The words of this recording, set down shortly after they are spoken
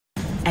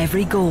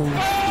Every goal.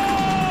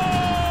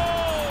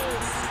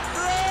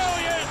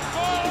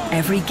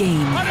 Every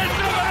game.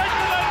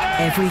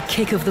 Every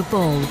kick of the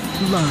ball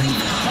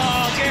live.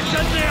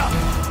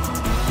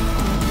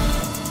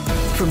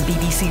 From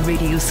BBC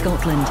Radio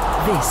Scotland,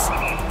 this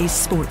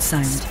is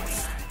Sportsound.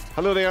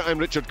 Hello there, I'm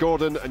Richard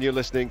Gordon and you're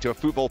listening to a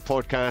football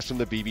podcast from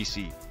the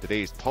BBC.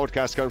 Today's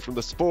podcast comes from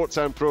the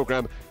Sportsound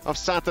programme of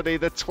Saturday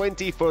the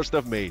 21st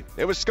of May.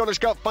 It was Scottish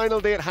Cup final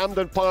day at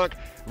Hampden Park,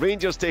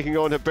 Rangers taking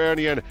on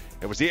Hibernian.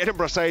 It was the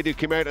Edinburgh side who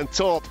came out on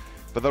top,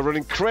 but there were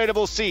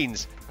incredible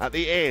scenes at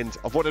the end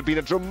of what had been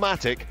a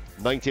dramatic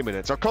 90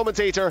 minutes. Our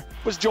commentator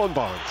was John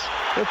Barnes.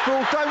 The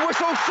full-time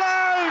whistle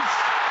sounds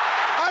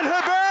and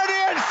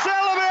Hibernian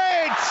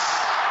celebrates!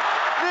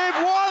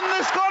 They've won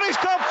the Scottish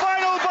Cup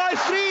final by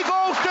 3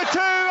 goals to 2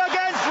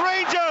 against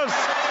Rangers.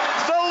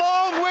 The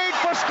long wait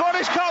for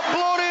Scottish Cup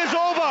glory is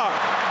over.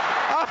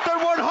 After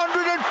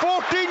 114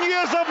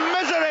 years of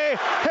misery,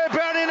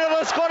 Hibernian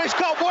are the Scottish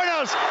Cup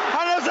winners,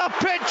 and there's a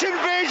pitch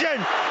invasion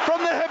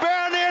from the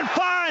Hibernian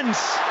fans.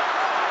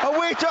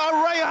 Away to our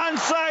right-hand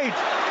side,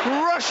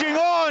 rushing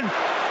on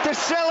to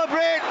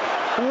celebrate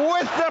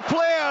with the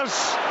players.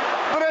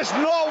 But it's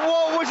not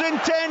what was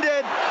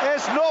intended.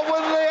 It's not what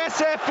the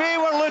SFA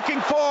were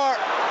looking for.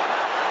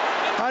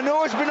 I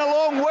know it's been a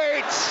long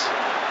wait.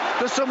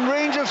 There's some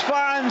Rangers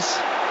fans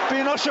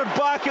being ushered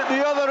back at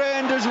the other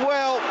end as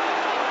well,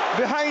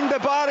 behind the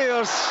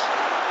barriers,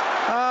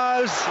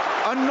 as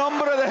a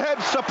number of the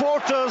Hibs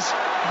supporters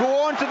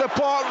go onto the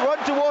park,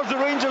 run towards the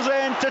Rangers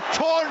end to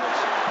taunt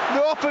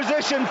the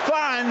opposition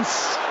fans.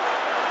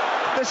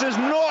 This is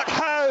not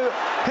how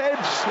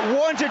Hibs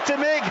wanted to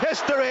make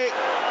history.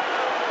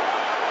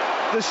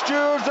 The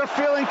stewards are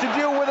failing to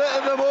deal with it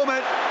at the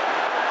moment,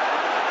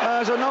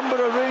 as a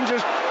number of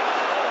Rangers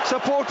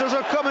supporters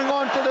are coming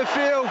onto the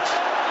field,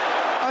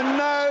 and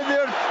now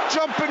they're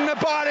jumping the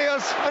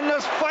barriers and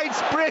there's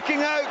fights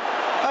breaking out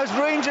as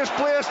Rangers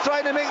players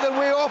try to make their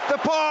way off the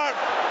park.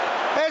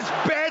 It's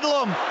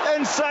bedlam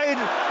inside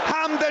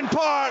Hampden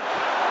Park.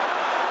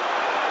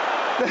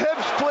 The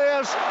Hibs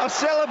players are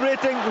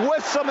celebrating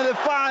with some of the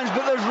fans,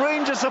 but there's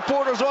Rangers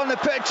supporters on the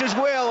pitch as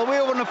well, away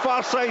over on the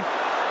far side.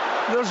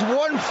 There's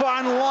one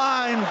fan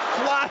lying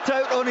flat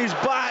out on his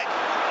back.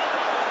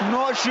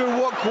 Not sure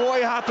what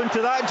quite happened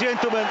to that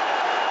gentleman.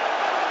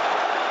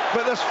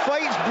 But there's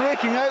fights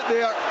breaking out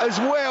there as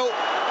well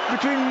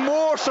between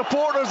more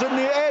supporters on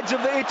the edge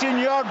of the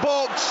 18-yard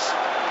box.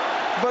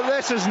 But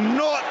this is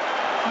not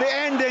the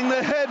ending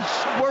the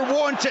Hibs were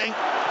wanting,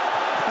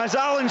 as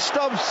Alan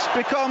Stubbs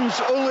becomes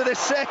only the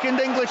second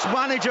English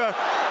manager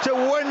to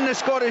win the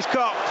Scottish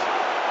Cup.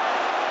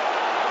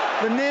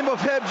 The name of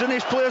Hibs and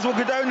his players will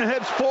go down in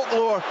Hibs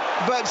folklore,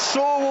 but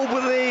so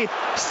will the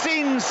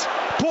scenes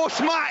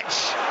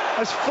post-match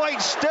as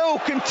fights still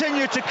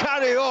continue to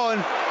carry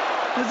on.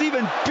 There's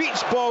even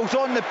beach balls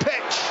on the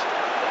pitch.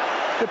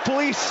 The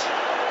police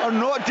are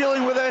not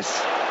dealing with this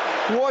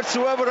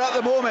whatsoever at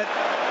the moment,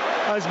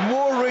 as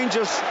more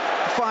Rangers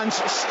fans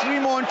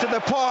stream onto the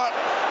park.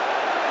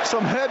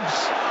 Some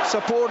Hibs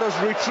supporters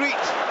retreat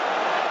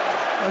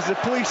as the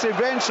police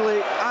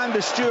eventually and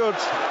the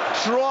stewards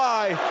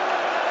try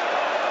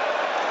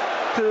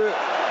to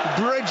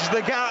bridge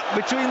the gap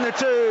between the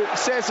two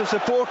sets of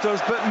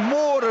supporters, but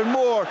more and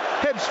more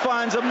Hibs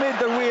fans have made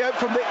their way out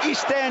from the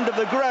east end of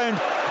the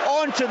ground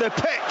onto the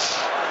pitch.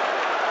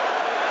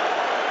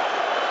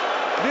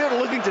 They're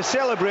looking to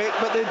celebrate,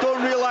 but they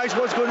don't realise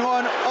what's going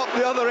on up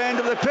the other end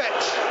of the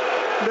pitch.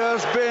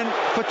 There's been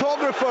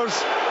photographers'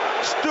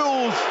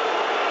 stools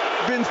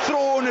been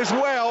thrown as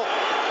well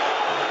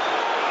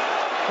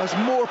as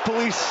more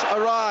police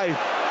arrive.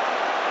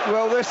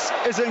 Well, this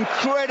is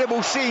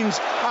incredible scenes,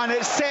 and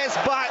it sets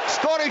back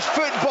Scottish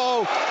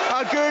football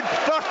a good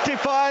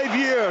 35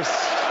 years.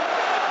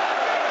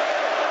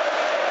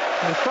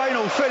 The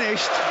final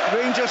finished,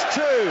 Rangers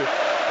 2,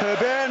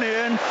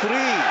 Hibernian 3.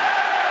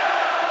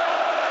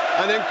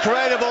 An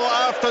incredible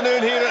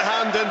afternoon here at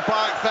Hampden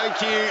Park.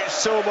 Thank you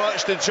so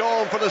much to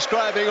John for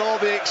describing all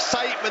the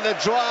excitement, the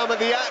drama,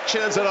 the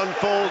action as it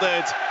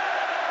unfolded.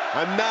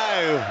 And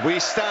now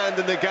we stand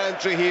in the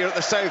gantry here at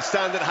the South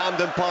Stand at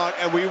Hampden Park,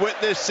 and we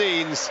witness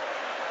scenes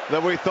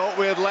that we thought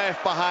we had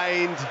left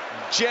behind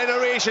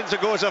generations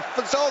ago, as a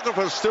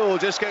photographer's stool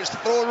just gets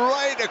thrown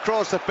right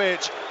across the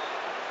pitch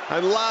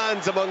and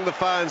lands among the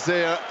fans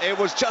there. It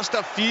was just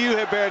a few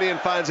Hibernian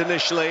fans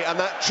initially, and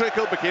that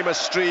trickle became a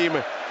stream,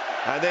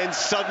 and then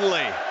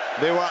suddenly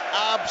they were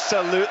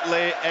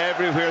absolutely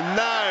everywhere.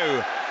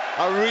 Now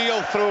a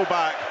real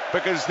throwback,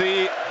 because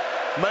the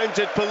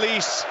mounted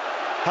police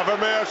have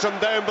emerged from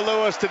down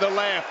below us to the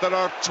left. There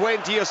are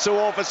 20 or so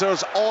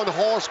officers on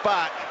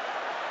horseback,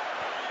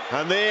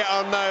 and they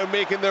are now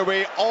making their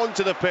way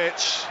onto the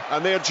pitch,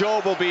 and their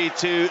job will be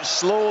to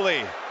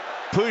slowly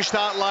push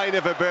that line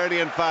of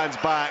Hibernian fans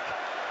back.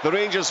 The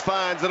Rangers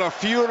fans, there are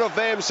fewer of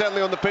them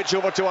certainly on the pitch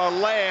over to our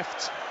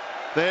left.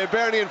 The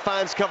Hibernian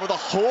fans cover the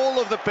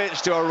whole of the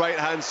pitch to our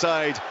right-hand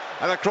side,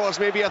 and across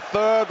maybe a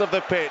third of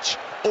the pitch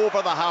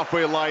over the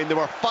halfway line. There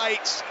were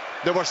fights,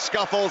 There were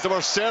scuffles, there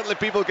were certainly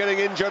people getting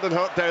injured and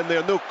hurt down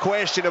there, no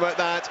question about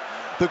that.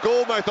 The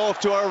goalmouth off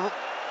to our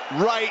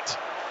right,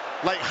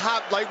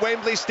 like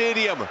Wembley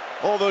Stadium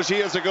all those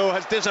years ago,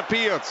 has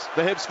disappeared.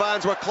 The Hibs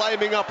fans were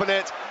climbing up on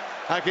it.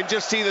 I can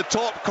just see the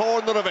top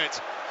corner of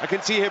it. I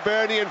can see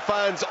Hibernian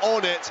fans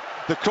on it.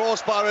 The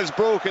crossbar is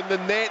broken, the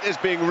net is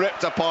being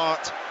ripped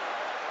apart.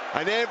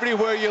 And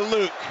everywhere you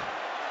look,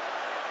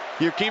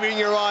 you're keeping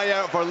your eye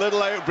out for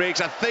little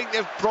outbreaks. I think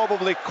they've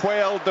probably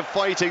quelled the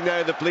fighting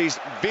now, the police.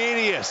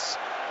 Various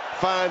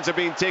fans are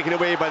being taken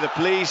away by the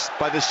police,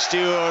 by the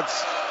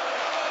stewards.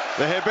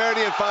 The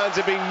Hibernian fans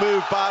are being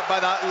moved back by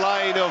that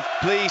line of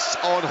police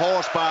on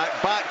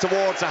horseback, back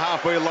towards the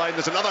halfway line.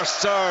 There's another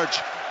surge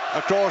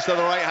across to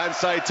the right-hand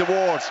side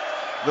towards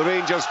the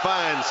Rangers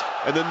fans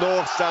in the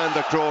north stand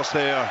across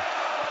there.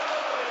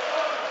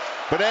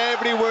 But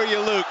everywhere you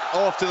look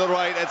off to the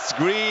right, it's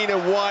green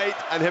and white,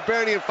 and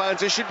Hibernian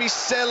fans who should be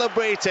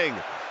celebrating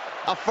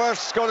a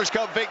first Scottish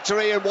Cup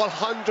victory in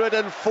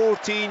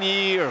 114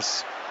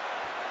 years.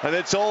 And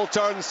it's all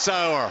turned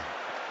sour.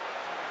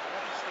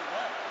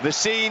 The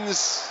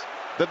scenes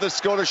that the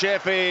Scottish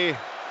FA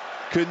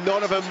could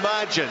not have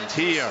imagined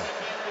here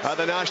at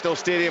the National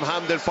Stadium,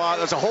 Hampden Park.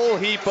 There's a whole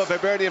heap of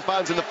Hibernian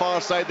fans on the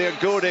far side. They're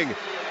goading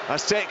a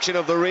section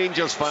of the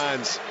Rangers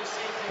fans,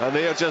 and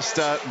they are just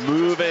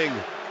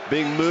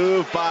being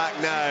moved back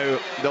now.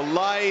 The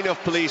line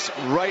of police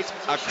right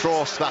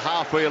across the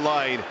halfway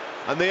line,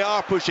 and they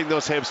are pushing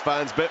those Hibs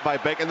fans bit by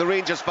bit, and the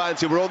Rangers fans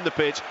who were on the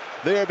pitch,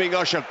 they are being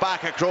ushered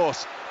back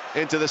across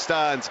into the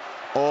stands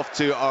off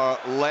to our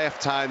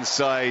left-hand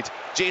side.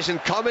 Jason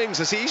Cummings,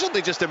 he's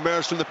only just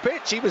emerged from the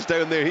pitch. He was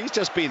down there. He's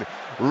just been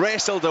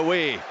wrestled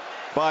away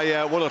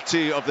by one or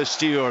two of the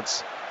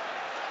stewards.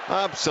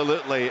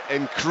 Absolutely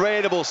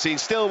incredible scene.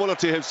 Still one or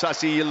two Hibs. I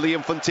see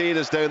Liam Fontaine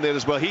is down there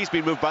as well. He's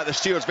been moved back. The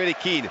stewards very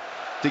keen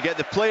to get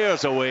the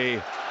players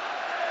away,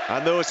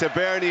 and those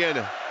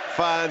Hibernian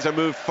fans are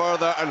moved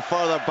further and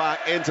further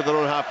back into their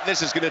own half.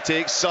 This is going to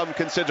take some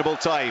considerable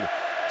time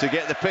to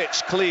get the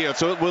pitch cleared,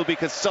 so it will be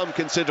some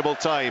considerable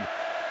time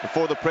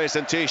before the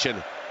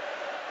presentation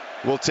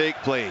will take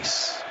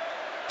place.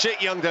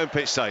 Jake Young down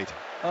pitch side.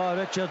 Oh,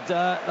 Richard,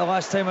 the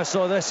last time I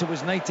saw this, it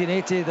was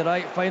 1980, the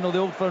right final, the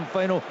Old Firm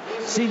final.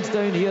 Scenes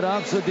down here,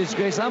 absolute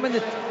disgrace. I'm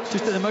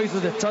just in the mouth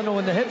of the tunnel,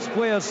 and the Hibs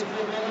players,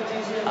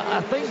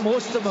 I think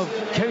most of them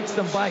have counted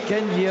them back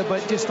in here,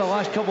 but just the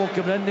last couple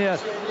coming in there.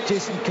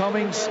 Jason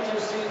Cummings,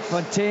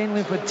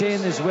 Liam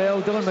Fontaine as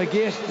well, Dylan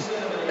McGee.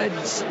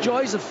 It's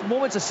joys of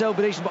moments of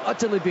celebration, but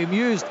utterly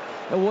bemused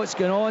at what's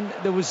going on.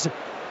 There was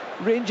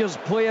Rangers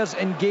players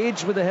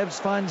engaged with the Hibs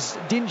fans.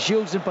 Dean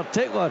Shields in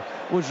particular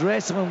was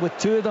wrestling with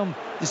two of them.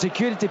 The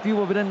security people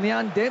have been in.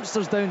 Leanne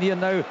Dempster's down here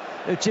now,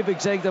 the chief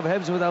executive of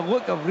Hibs, with a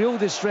look of real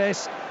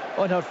distress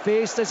on her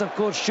face. This of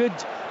course should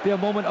be a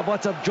moment of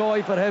utter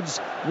joy for Hibs,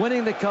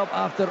 winning the cup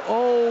after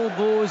all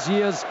those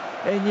years,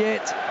 and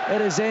yet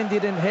it has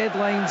ended in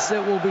headlines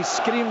that will be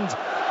screamed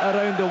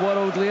around the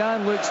world.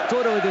 Leanne looks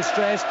totally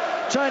distressed,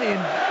 trying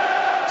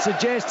to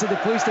suggest to the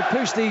police to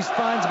push these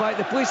fans back.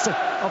 The police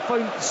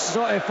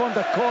have formed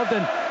a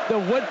cordon the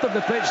width of the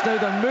pitch now.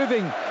 They're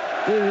moving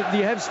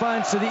the Hibs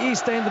fans to the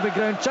east end of the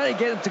ground, trying to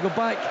get them to go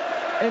back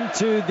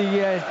into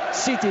the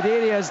seated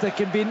areas. There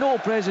can be no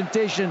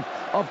presentation,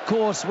 of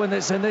course, when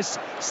it's in this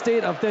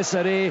state of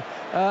disarray,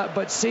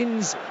 but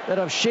scenes that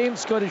have shamed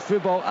Scottish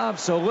football,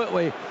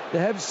 absolutely. The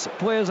Hibs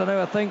players are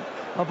now, I think,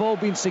 have all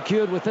been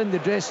secured within the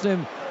dressing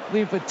room.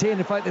 Liam Fontaine,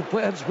 in fact, the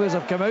Hibs players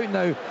have come out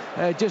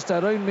now just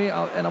around me.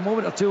 In a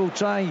moment or two, we'll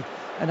try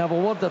and have a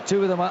word or two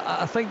with them.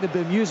 I think the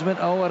bemusement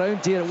all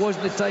around here. It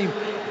wasn't the time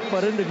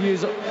for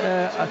interviews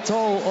at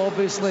all,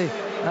 obviously.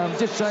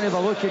 Just trying to have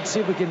a look and see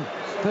if we can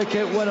pick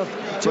out one or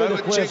two of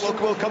the players.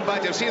 We'll come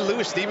back to it. See,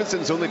 Lewis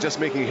Stevenson's only just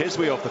making his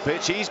way off the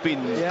pitch. He's been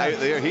out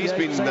there. He's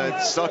been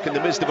stuck in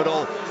the midst of it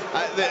all.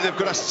 They've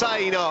got a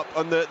sign up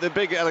on the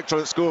big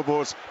electronic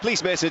scoreboards.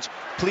 Police message,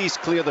 please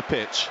clear the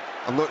pitch.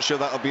 I'm not sure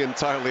that'll be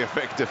entirely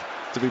effective,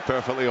 to be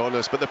perfectly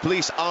honest. But the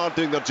police are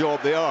doing their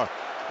job. They are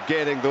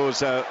getting those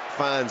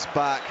fans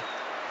back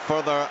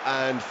further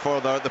and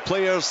further. The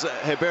players,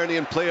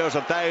 Hibernian players,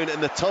 are down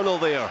in the tunnel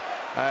there.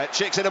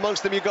 Chicks in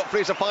amongst them. You've got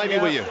Fraser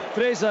Fivey with you.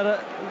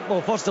 Fraser,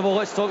 well, first of all,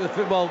 let's talk the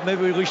football.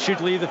 Maybe we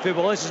should leave the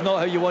football. This is not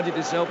how you wanted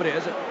to celebrate,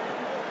 is it?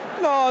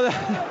 No,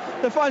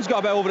 the fans got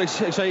a bit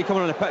overexcited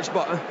coming on the pitch,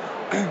 but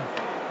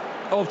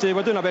obviously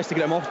we're doing our best to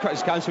get them off as quick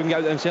as can so we can get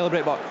out there and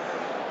celebrate. But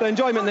the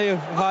enjoyment they've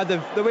had,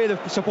 the way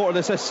they've supported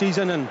us this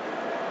season, and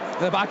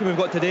the backing we've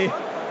got today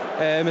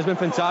has been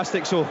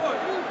fantastic. So for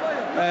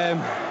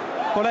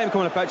them coming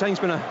on the pitch, I think it's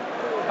been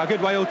a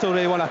good while till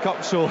they won a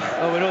cup. So we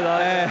know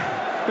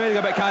that. Maybe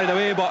got a bit carried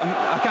away, but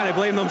I can't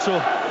blame them. So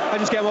I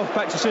just get them off the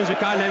pitch as soon as we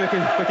can, then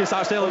we can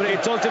start celebrating.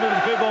 You talked about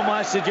the football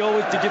match. Did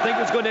you think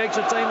it was going to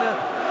extra time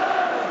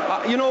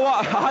there? You know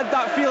what? I had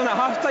that feeling at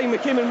half time. We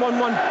came in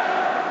 1-1.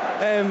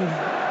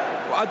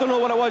 I don't know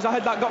what it was. I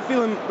had that gut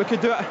feeling we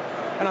could do it,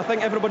 and I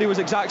think everybody was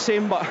exact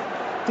same. But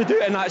to do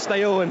it in that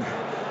style and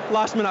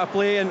last minute of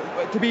play, and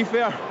to be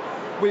fair,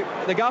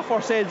 the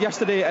gaffer said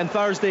yesterday and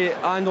Thursday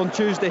and on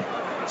Tuesday,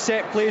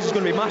 set plays is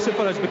going to be massive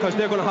for us, because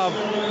they're going to have,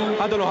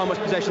 I don't know how much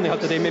possession they had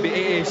today, maybe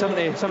 80,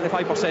 70,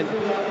 75%,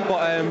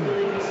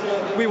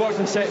 but we worked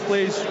in set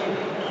plays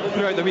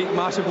throughout the week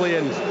massively,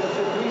 and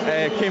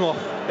it came off.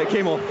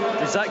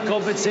 Does that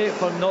compensate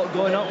for not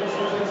going up?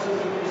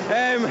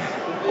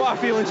 What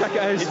a feeling check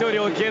it is. You don't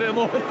really care at the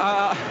moment?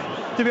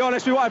 To be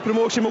honest, we want a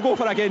promotion. We'll go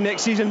for it again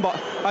next season, but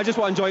I just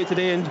want to enjoy it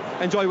today and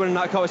enjoy winning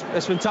that cup.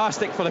 It's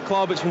fantastic for the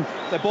club.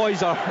 The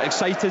boys are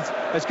excited.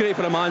 It's great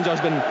for the manager.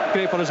 It's been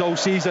great for us all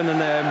season,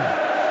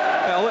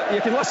 and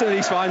you can listen to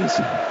these fans.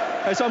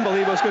 It's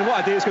unbelievable.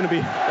 What a day it's going to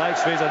be.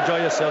 Thanks, Fraser. Enjoy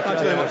yourself.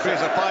 Thanks very much,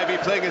 Fraser.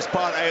 5e playing his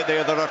part out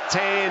there. There are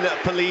 10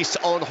 police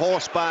on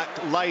horseback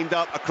lined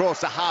up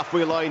across the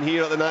halfway line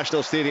here at the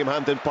National Stadium,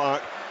 Hampden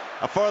Park.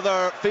 A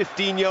further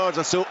 15 yards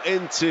or so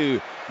into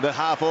the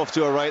half off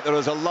to our right, there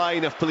is a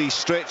line of police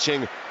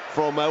stretching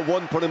from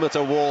one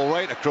perimeter wall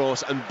right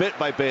across, and bit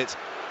by bit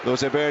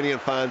those Hibernian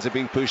fans are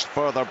being pushed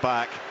further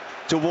back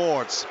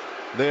towards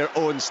their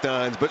own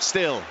stands, but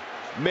still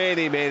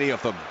many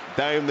of them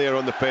down there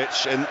on the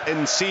pitch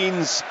in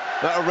scenes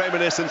that are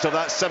reminiscent of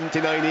that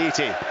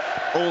 79-80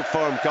 Old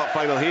Firm Cup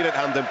final here at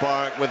Hampden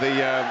Park, with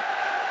the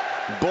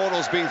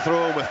bottles being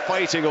thrown, with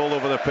fighting all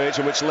over the pitch,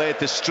 and which led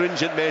to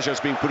stringent measures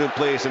being put in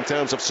place in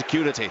terms of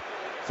security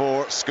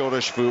for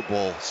Scottish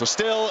football. So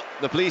still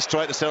the police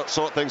try to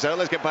sort things out.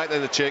 Let's get back to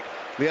the chick.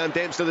 Leanne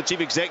Dempster, the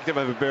chief executive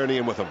of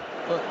Hibernian, with him.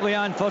 Well,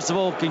 Leanne, first of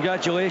all,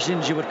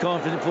 congratulations. You were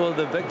confident for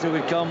the victory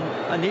would come.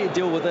 I need to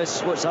deal with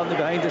this. What's happening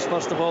behind us?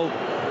 First of all,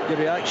 your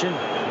reaction.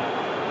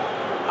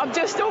 I'm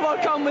just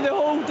overcome with the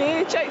whole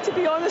day, Chick, to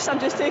be honest. I'm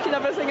just taking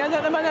everything in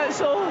at the minute,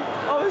 so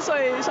obviously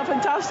it's a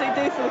fantastic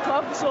day for the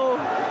club, so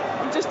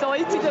I'm just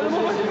delighted at the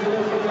moment.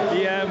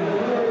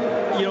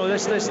 You know,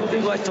 let's talk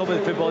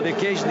about football. The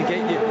occasion to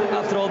get you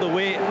after all the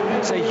wait,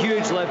 it's a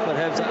huge lift for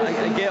Hibs.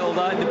 I get all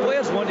that, and the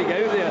players want to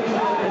get out there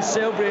and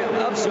celebrate.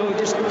 Absolutely,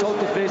 just talk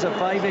to Fraser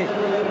Fivey.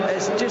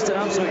 It's just an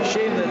absolute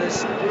shame that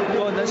it's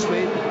gone this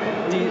way.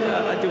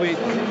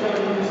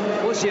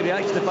 What's your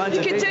reaction to fans?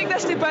 You can take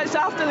this to bits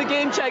after the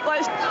game, Chick.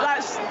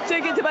 Let's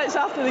take it to bits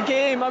after the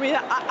game. I mean,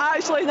 I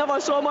actually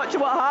never saw much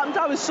of what happened.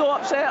 I was so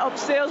upset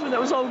upstairs when it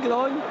was all going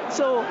on.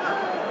 So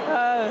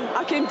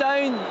I came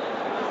down.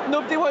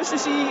 Nobody wants to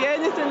see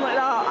anything like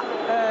that.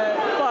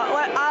 But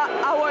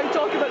I want to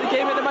talk about the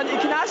game at the minute. You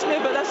can ask me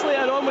about this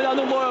later on when I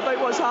know more about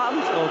what's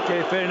happened.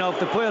 Okay, fair enough.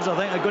 The players, I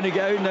think, are going to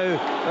get out now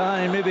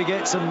and maybe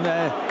get some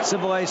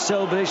civilised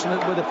celebration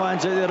with the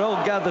fans out there.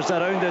 All gathers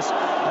around us.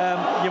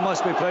 You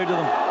must be proud of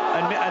them.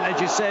 And as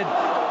you said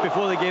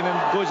before the game,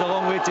 it goes a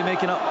long way to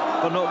making up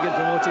for not getting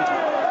promoted.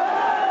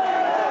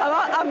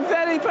 I'm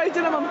very proud of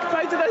them. I'm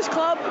proud of this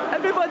club.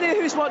 Everybody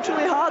who's worked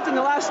really hard in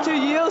the last 2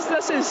 years,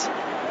 this is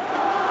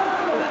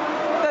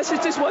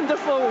just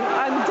wonderful,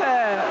 and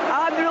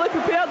I hadn't really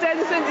prepared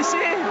anything to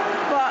say,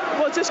 but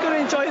we're just going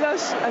to enjoy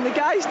this, and the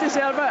guys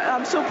deserve it.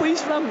 I'm so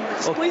pleased for them,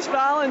 pleased for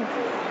Alan,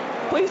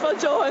 pleased for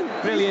John.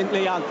 Brilliant,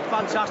 Leanne,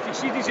 fantastic.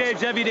 She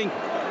deserves everything.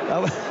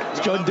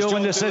 John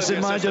Dillon, the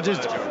assistant manager,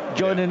 just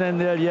joining in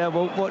there. Yeah,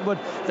 well,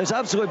 there's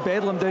absolute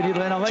bedlam down here,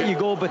 Leanne. I'll let you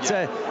go, but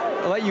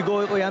I'll let you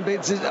go, Leanne.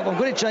 But I'm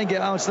going to try and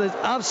get out. So there's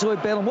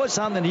absolute bedlam. What's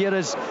happening here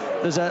is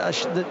there's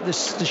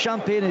the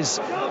champagne is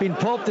being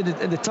popped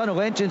in the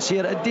tunnel entrance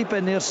here, deep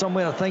in there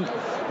somewhere. I think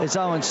it's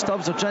Alan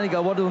Stubbs. They're trying to get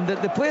a word of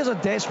them. The players are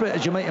desperate,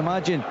 as you might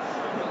imagine,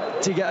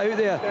 to get out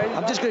there.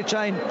 I'm just going to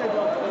try and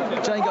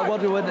get a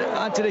word with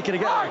Anthony. Can I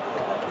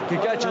get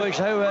congratulations?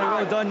 How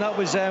well done. That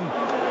was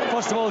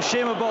first of all,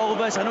 shame about all of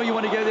this. I know you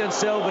want to get out there and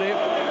celebrate.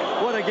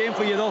 What a game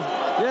for you, though.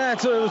 Yeah,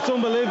 it was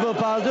unbelievable,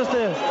 pal. Just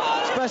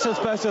a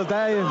special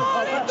day,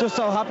 and just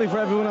so happy for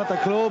everyone at the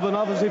club, and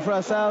obviously for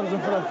ourselves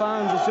and for the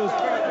fans. It's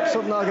just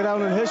something that'll go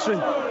down in history.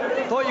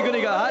 Thought you were going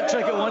to get a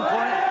hat-trick at one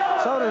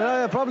point. So did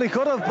I probably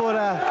could have, but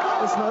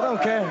listen, I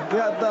don't care.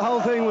 The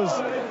whole thing was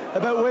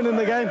about winning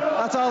the game.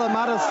 That's all that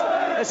matters.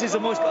 This is the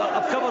most.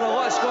 I've covered a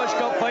lot of Scottish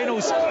Cup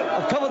finals.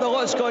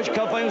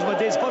 My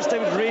days. First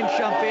time it rained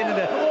champagne in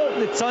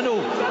the tunnel.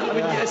 I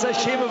mean, it's a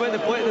shame about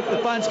the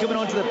fans coming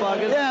onto the park.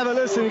 Yeah, but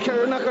listen,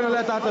 you're not going to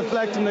let that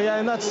deflect in the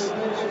game. That's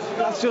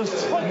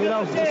just,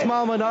 a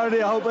small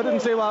minority. I hope. I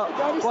didn't see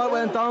what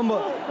went on,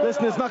 but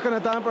listen, it's not going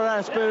to damper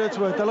our spirits.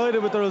 We're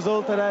delighted with the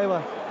result today.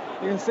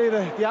 You can see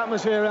the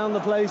atmosphere around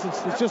the place.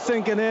 It's just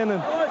sinking in,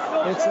 and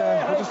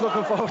we're just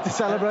looking forward to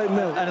celebrating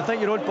now. And I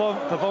think your own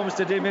performance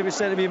today maybe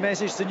sent to be a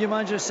message to new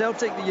manager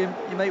Celtic that you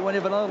might want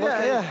to have another look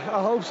at. Yeah,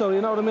 I hope so.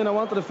 You know what I mean? I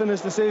wanted to finish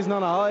the season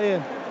on a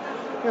high,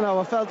 and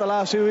I felt the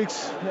last few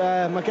weeks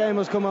my game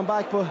was coming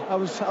back, but I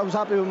was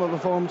happy with my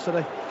performance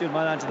today. Good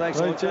man, Andy. Thanks.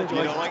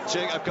 Right, like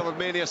Chick, I've covered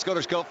many a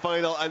Scottish Cup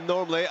final, and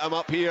normally I'm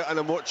up here and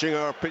I'm watching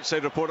our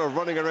pitchside reporter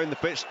running around the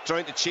pitch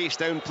trying to chase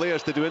down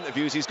players to do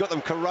interviews. He's got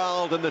them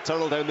corralled in the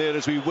tunnel down there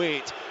as we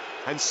wait,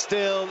 and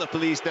still the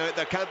police. Now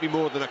there can't be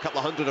more than a couple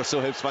of hundred or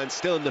so Hibs fans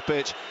still in the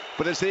pitch,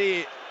 but as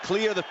they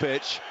clear the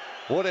pitch,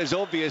 What is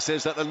obvious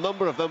is that a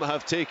number of them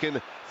have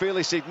taken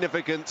fairly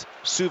significant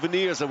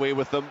souvenirs away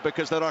with them,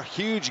 because there are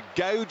huge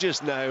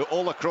gouges now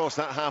all across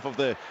that half of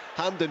the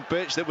Hampden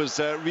pitch that was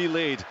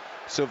relayed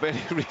so very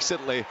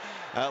recently.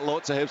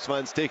 Lots of Hibs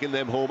fans taking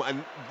them home,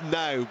 and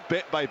now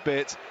bit by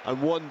bit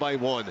and one by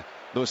one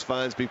those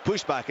fans being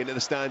pushed back into the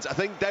stands. I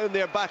think down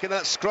there back in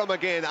that scrum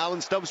again,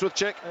 Alan Stubbs with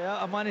Chick.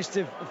 Yeah, I managed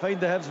to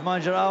find the Hibs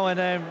manager,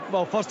 Alan.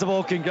 Well, first of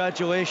all,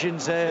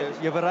 congratulations.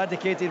 You've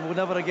eradicated, we'll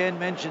never again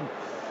mention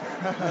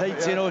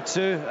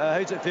 1902. How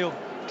does it feel?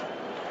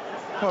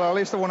 Well, at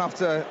least I won't have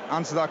to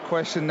answer that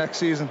question next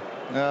season.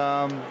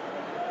 No,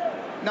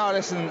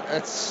 listen,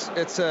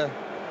 it's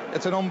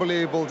an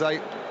unbelievable day.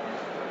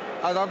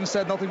 I haven't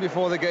said nothing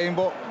before the game,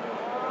 but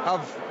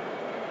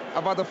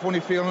I've had a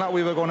funny feeling that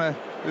we were gonna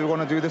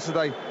do this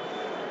today.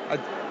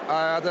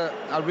 I had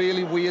a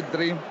really weird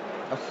dream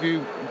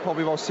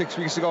probably about 6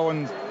 weeks ago,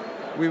 and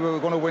we were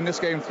going to win this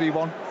game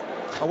 3-1.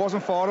 I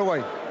wasn't far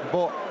away,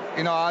 but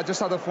you know, I just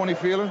had a funny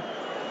feeling.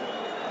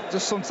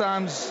 Just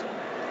sometimes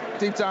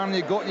deep down in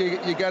your gut,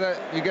 you get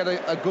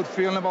a good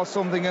feeling about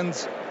something, and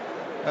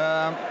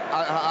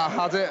I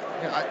had it.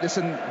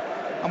 Listen,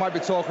 I might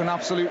be talking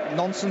absolute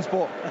nonsense,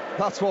 but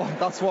that's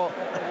what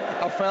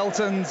I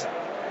felt, and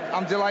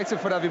I'm delighted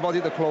for everybody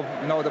at the club.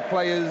 You know, the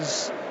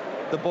players,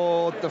 the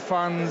board, the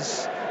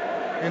fans.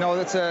 You know,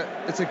 it's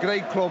a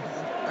great club,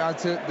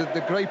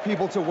 the great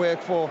people to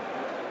work for,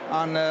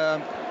 and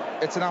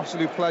it's an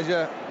absolute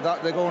pleasure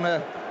that they're going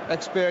to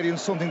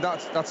experience something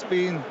that's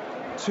been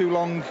too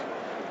long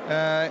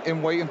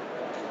in waiting.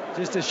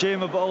 Just a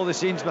shame about all the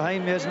scenes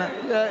behind me, isn't it?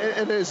 Yeah,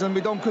 it is, and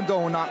we don't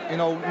condone that. You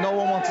know, no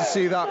one wants to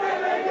see that.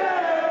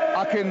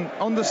 I can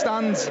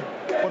understand,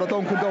 but I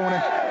don't condone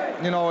it.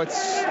 You know,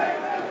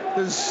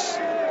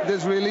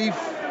 there's relief,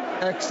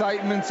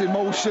 excitement,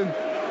 emotion,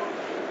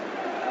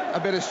 a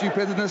bit of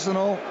stupidness and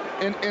all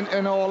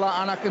in all that,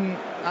 and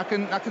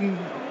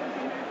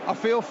I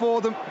feel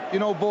for them, you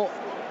know, but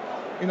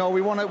you know,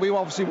 we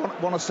obviously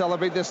want to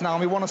celebrate this now,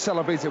 and we want to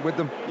celebrate it with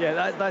them.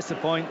 Yeah, that's the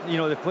point. You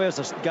know, the players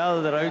are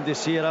gathered around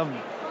this here. I'm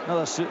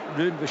another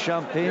room with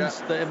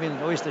champagnes. Yeah. I mean,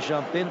 oyster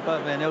champagne,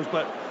 but anything else.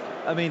 But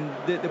I mean,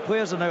 the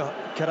players are now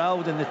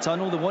corralled in the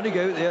tunnel. They want to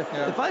go out there.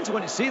 Yeah. The fans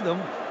want to see them.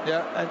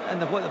 Yeah.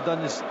 And what they've done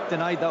is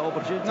denied that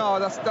opportunity. No,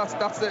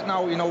 that's it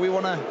now. You know, we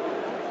want to.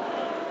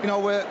 You know,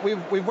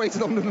 we've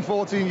waited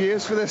 114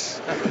 years for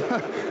this.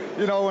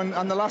 You know,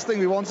 and the last thing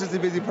we want is to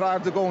be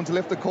deprived of going to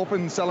lift the cup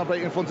and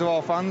celebrate in front of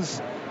our fans.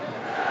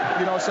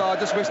 You know, so I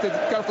just wish they'd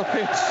get off the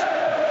pitch,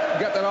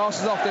 get their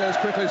arses off there as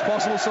quickly as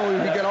possible so we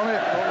can get on it.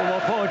 Well, I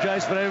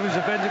apologise for everyone's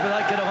offended by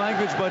that kind of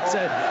language, but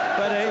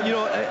you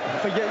know,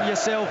 for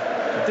yourself,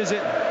 does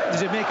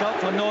it make up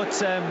for not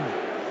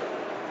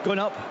going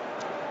up?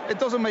 It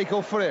doesn't make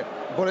up for it,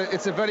 but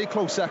it's a very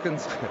close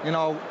second. You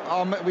know,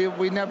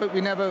 we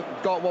never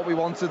got what we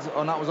wanted,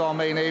 and that was our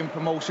main aim,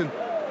 promotion.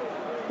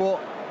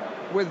 But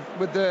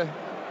with the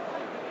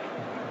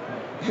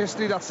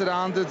history that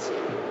surrounded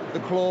the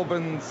club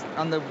and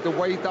the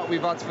weight that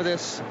we've had for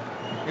this,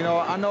 you know,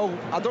 I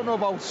don't know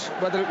about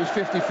whether it was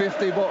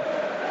 50-50, but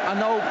I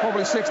know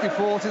probably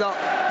 60-40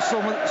 that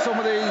some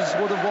of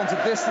these would have wanted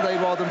this today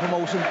rather than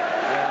promotion.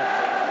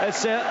 Yeah.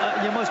 It's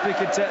you must be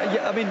content.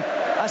 I mean,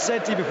 I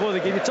said to you before the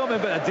game, you told me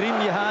about a dream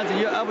you had,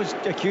 and I was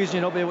accusing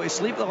you not being able to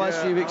sleep the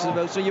last few weeks as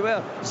well, so you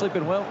were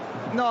sleeping well.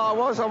 No, I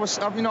was,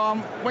 you know,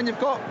 when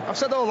you've got, I've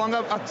said all along,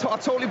 I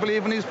totally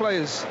believe in these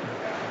players,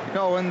 you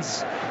know, and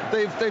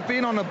they've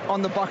been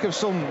on the back of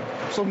some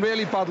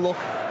really bad luck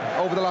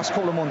over the last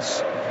couple of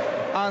months,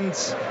 and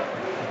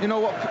you know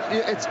what,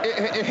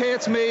 it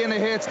hurts me and it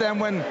hurts them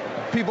when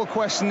people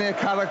question their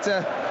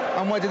character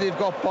and whether they've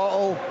got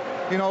bottle,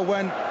 you know,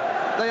 when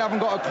they haven't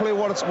got a clue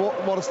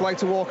what it's like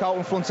to walk out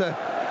in front of,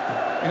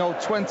 you know,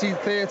 20,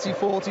 30,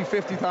 40,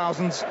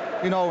 50,000.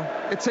 You know,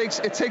 it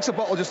takes a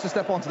bottle just to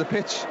step onto the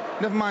pitch,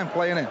 never mind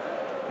playing it,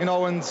 you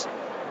know, and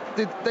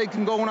they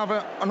can go and have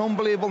an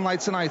unbelievable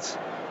night tonight,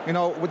 you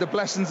know, with the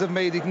blessings of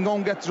me. They can go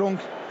and get drunk,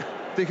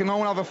 they can go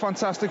and have a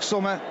fantastic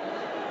summer,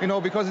 you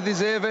know, because they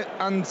deserve it.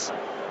 And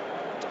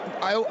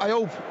I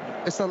hope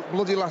it's the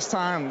bloody last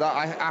time that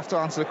I have to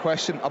answer the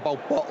question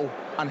about bottle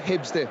and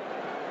Hibsdit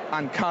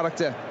and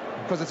character,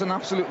 because it's an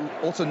absolute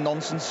utter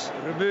nonsense.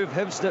 Remove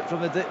Hibsdit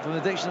from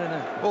the dictionary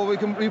now. Well, we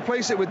can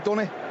replace it with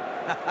Dunny.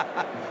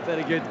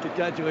 Very good.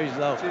 Congratulations,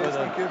 Al. Cheers,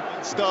 thank you.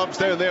 Stubbs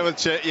down there with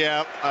Chit,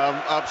 yeah,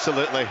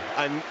 absolutely.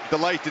 And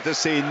delighted to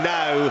see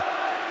now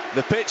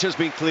the pitch has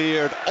been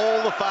cleared.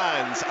 All the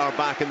fans are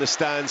back in the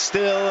stands.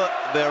 Still,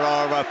 there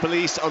are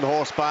police on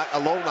horseback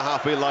along the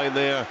halfway line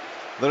there.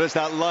 There is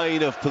that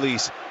line of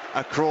police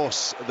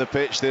across the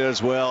pitch there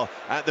as well.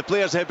 The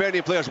players, the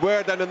Hibernian players,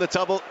 were down in the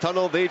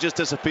tunnel. They just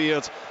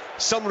disappeared.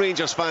 Some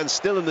Rangers fans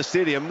still in the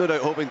stadium, no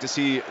doubt hoping to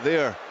see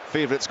their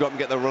favourites go up and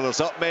get their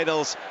runners-up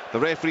medals. The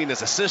referee and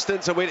his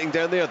assistants are waiting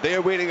down there.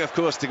 They're waiting, of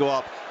course, to go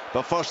up.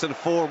 But first and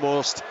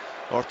foremost,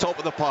 or top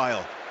of the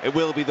pile, it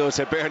will be those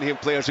Hibernian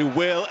players who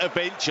will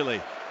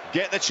eventually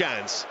get the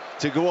chance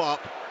to go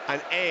up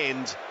and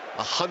end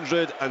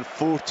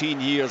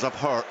 114 years of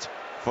hurt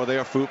for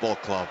their football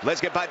club.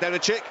 Let's get back down to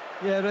Chick.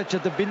 Yeah,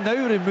 Richard, they've been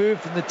now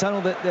removed from the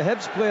tunnel. The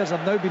Hibs players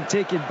have now been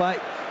taken back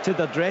to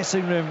their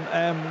dressing room.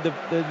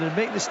 They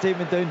make the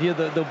statement down here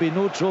that there'll be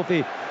no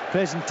trophy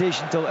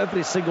presentation till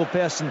every single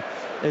person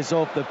is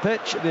off the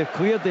pitch. They've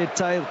cleared the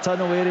entire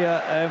tunnel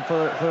area.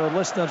 For our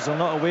listeners who are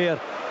not aware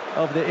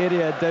of the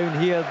area down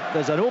here,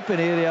 there's an open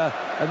area,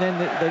 and then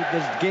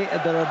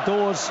there are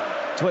doors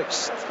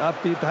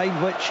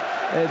behind which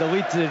the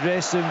lead to the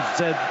dressing room,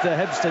 the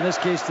Hibs in this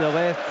case to the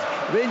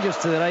left, Rangers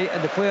to the right,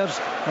 and the players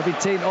have been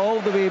taken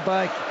all the way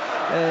back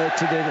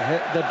to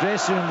the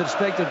dressing room, the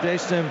respective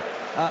dressing room.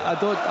 I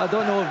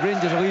don't know if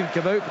Rangers will even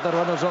come out for the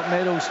runners-up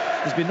medals.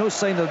 There's been no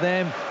sign of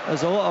them.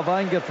 There's a lot of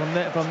anger from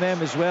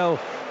them as well,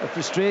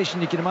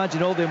 frustration. You can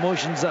imagine all the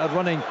emotions that are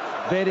running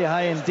very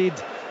high indeed.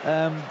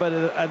 But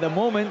at the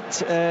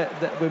moment,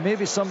 there may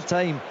be some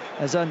time,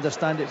 as I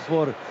understand it,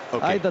 for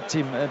either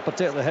team,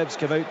 particularly Hibs,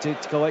 come out to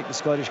collect the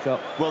Scottish Cup.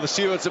 Well, the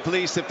stewards and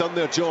police have done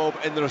their job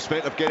in the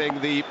respect of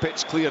getting the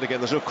pitch cleared again.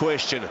 There's no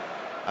question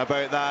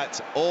about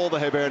that. All the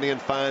Hibernian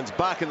fans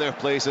back in their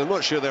place. I'm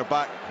not sure they're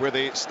back where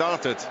they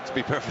started, to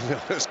be perfectly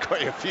honest.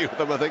 Quite a few of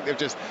them, I think they've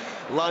just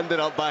landed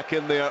up back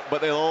in there,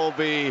 but they'll all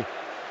be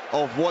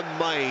of one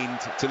mind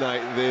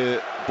tonight.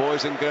 The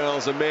boys and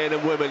girls and men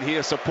and women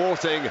here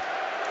supporting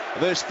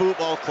this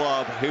football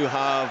club, who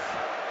have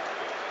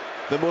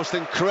the most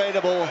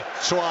incredible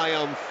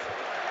triumph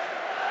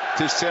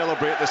to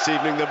celebrate this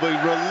evening. There will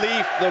be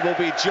relief, there will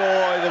be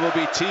joy, there will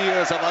be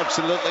tears. I've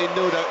absolutely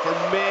no doubt for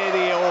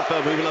many of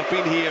them who will have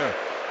been here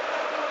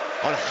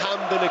on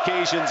Hampden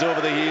occasions over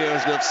the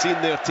years and have seen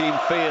their team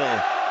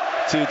fail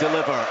to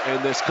deliver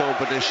in this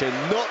competition.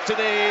 Not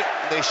today.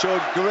 They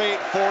showed great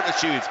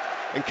fortitude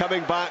in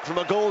coming back from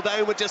a goal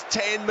down with just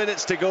 10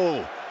 minutes to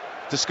go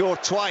to score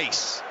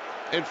twice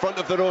in front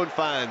of their own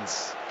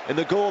fans. In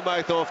the goal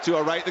mouth off to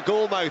our right, the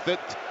goal mouth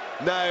that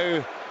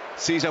now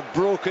sees a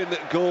broken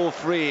goal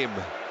frame.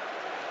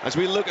 As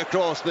we look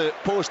across, the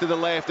post to the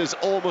left is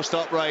almost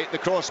upright, the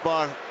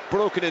crossbar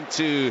broken in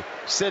two,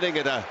 sitting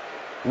at a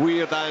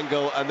weird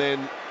angle and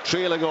then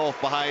trailing off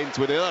behind,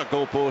 where the other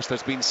goal post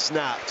has been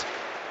snapped,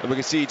 and we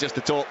can see just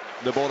the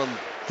bottom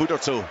foot or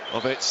so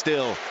of it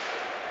still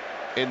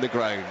in the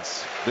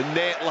grounds. The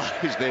net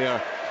lies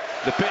there.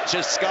 The pitch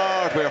is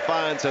scarred where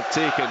fans have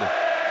taken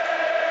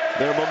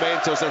their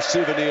mementos, their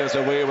souvenirs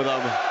away with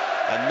them.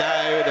 And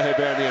now the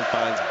Hibernian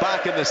fans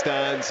back in the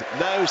stands,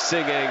 now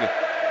singing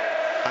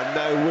and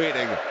now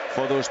waiting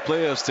for those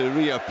players to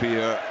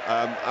reappear.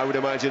 I would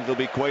imagine there'll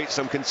be quite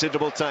some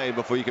considerable time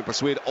before you can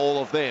persuade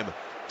all of them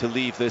to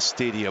leave this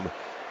stadium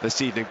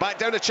this evening. Back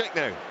down to Chick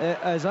now.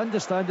 As I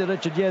understand it,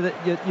 Richard, yeah,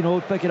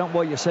 that, picking up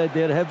what you said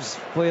there, Hibs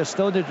players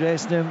still in the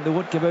dressing room. They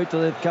won't come out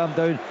till they've calmed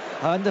down.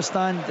 I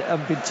understand,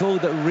 I've been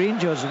told that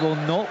Rangers will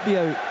not be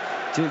out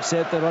to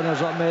accept the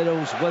runners-up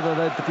medals, whether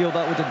they feel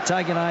that would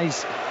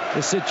antagonise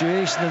the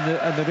situation,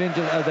 and the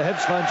Rangers, the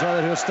Hibs fans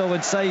rather, who are still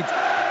inside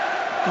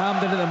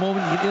Hampden at the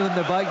moment. You can hear them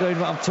in the background,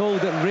 but I'm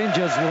told that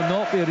Rangers will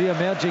not be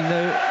re-emerging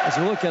now. As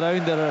we look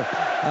around, there are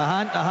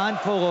a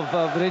handful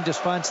of Rangers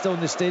fans still in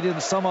the stadium.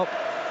 Sum up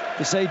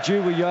beside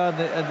you where you are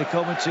in the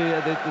commentary,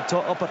 the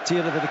top upper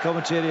tier of the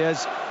commentary area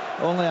is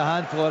only a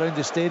handful around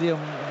the stadium,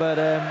 but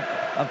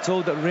I'm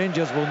told that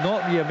Rangers will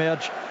not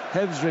re-emerge.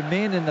 Hibs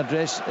remain in the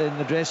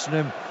dressing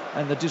room,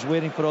 and they're just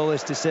waiting for all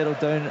this to settle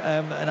down.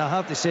 And I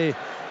have to say,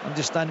 I'm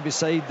just standing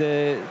beside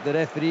the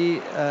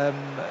referee,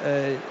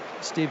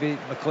 Stevie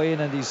McLean,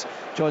 and his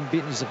John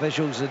Beaton, his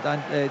officials, and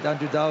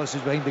Andrew Dallas,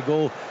 who's behind the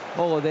goal.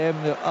 All of them,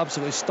 they're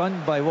absolutely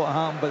stunned by what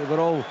happened, but they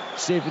were all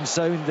safe and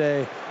sound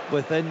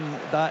within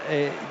that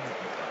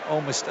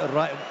almost a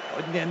riot,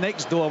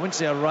 next door, I wouldn't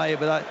say a riot,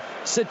 but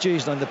that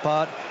situation on the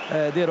park.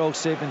 They're all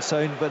safe and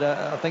sound, but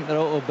I think they're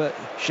a little bit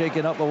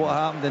shaken up by what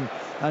happened. And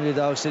Andrew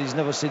Dallas said he's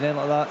never seen anything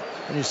like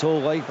that in his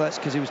whole life. That's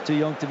because he was too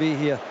young to be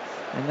here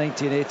in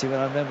 1980, when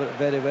I remember it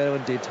very well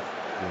indeed.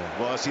 Yeah.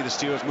 Well, I see the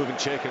stewards moving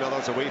Chick and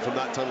others away from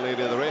that tunnel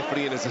area. The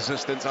referee and his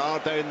assistants are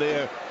down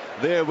there.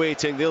 They're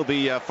waiting. They'll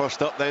be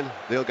first up then.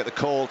 They'll get the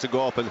call to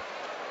go up and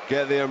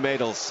get their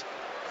medals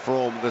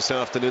from this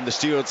afternoon. The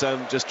stewards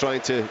just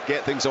trying to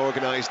get things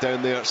organised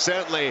down there.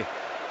 Certainly,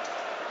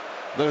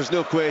 there's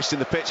no question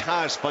the pitch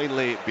has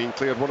finally been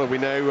cleared. What are we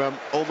now?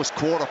 Almost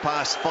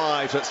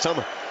 5:15. So it's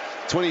some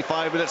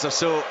 25 minutes or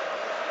so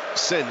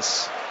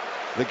since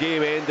the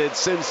game ended,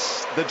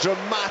 since the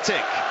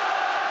dramatic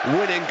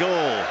winning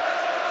goal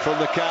from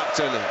the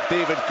captain,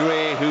 David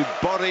Gray, who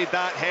buried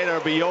that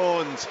header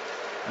beyond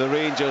the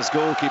Rangers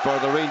goalkeeper,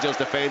 the Rangers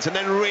defence, and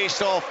then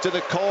raced off to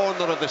the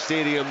corner of the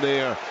stadium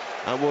there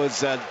and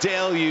was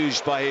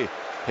deluged by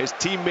his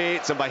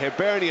teammates and by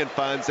Hibernian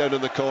fans down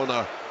in the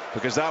corner,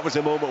 because that was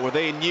a moment where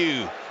they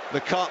knew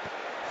the cup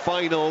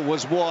final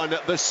was won.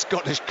 The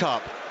Scottish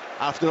Cup,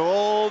 after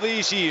all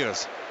these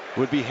years,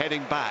 would be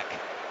heading back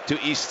to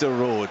Easter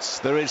Roads.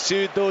 There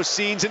ensued those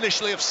scenes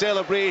initially of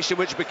celebration,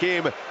 which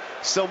became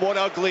somewhat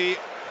ugly,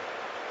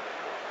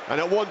 and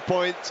at one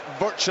point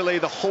virtually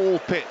the whole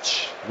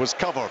pitch was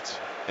covered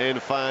in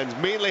fans,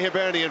 mainly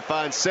Hibernian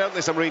fans,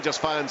 certainly some Rangers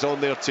fans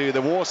on there too.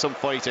 There was some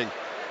fighting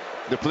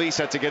The police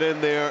had to get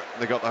in there.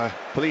 They got the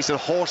police and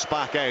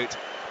horseback out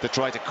to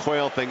try to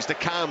quell things, to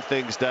calm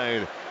things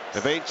down.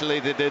 Eventually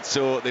they did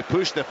so. They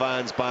pushed the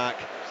fans back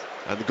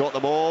and got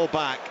them all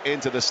back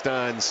into the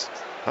stands.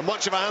 And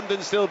much of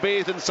Hampden still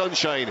bathed in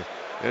sunshine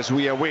as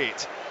we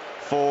await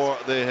for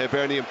the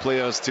Hibernian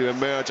players to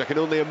emerge. I can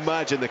only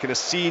imagine the kind of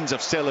scenes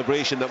of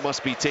celebration that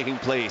must be taking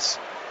place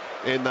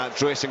in that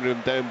dressing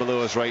room down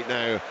below us right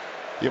now.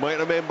 You might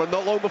remember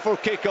not long before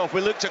kickoff,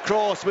 we looked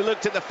across, we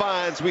looked at the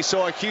fans, we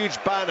saw a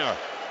huge banner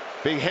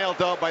being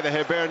held up by the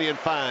Hibernian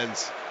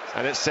fans,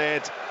 and it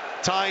said,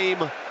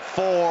 "Time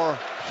for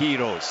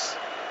heroes."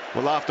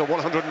 Well, after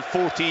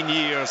 114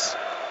 years,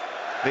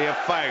 they have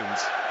found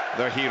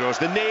their heroes.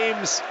 The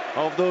names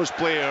of those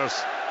players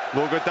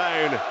will go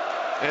down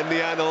in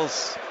the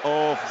annals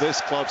of this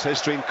club's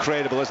history.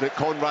 Incredible, isn't it?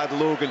 Conrad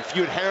Logan, if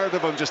you'd heard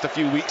of him just a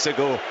few weeks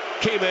ago,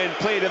 came in,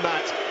 played in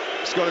that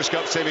Scottish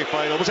Cup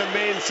semi-final, was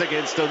immense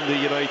against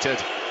Dundee United,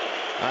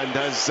 and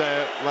has,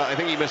 well, I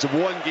think he missed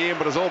one game,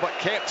 but has all but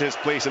kept his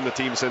place in the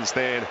team since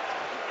then,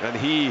 and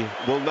he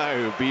will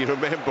now be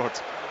remembered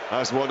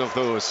as one of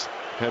those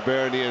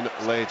Hibernian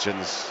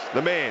legends.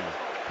 The men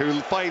who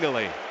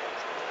finally,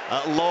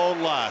 at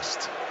long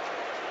last,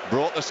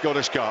 brought the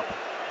Scottish Cup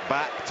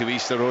back to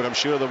Easter Road. I'm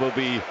sure there will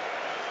be,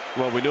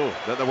 well, we know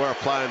that there were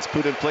plans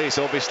put in place,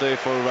 obviously,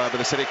 for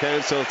the City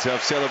Council to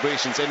have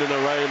celebrations in and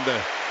around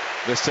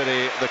the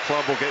city. The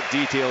club will get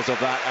details of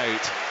that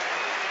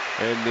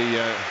out in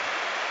the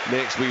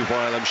next wee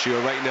while, I'm sure.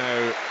 Right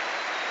now,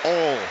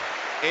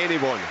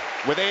 anyone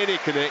with any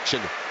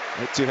connection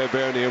to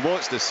Hibernian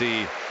wants to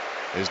see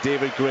is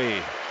David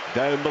Gray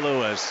down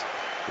below us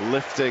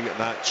lifting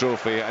that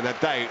trophy, and I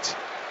doubt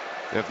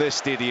if this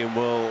stadium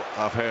will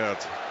have heard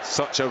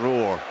such a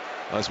roar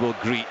as will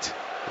greet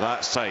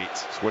that sight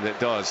when it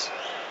does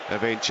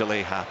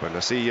eventually happen.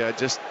 I see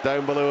just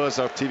down below us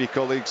our TV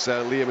colleagues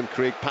Liam and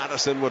Craig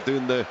Patterson were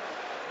doing the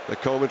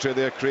commentary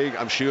there. Craig,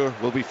 I'm sure,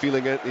 will be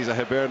feeling it. He's a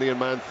Hibernian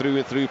man through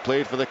and through,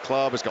 played for the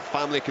club, has got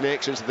family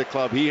connections to the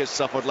club. He has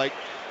suffered like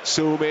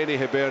so many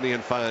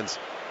Hibernian fans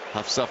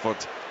have suffered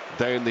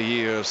down the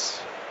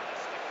years.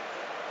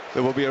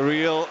 There will be a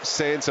real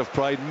sense of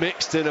pride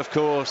mixed in, of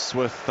course,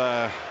 with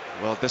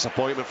well,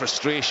 disappointment,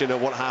 frustration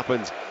at what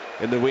happened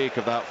in the wake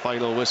of that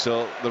final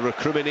whistle. The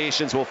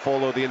recriminations will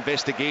follow, the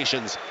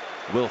investigations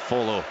will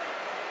follow,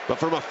 but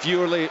from a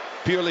purely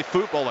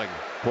footballing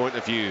point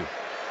of view,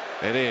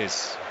 it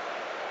is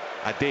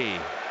a day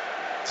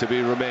to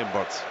be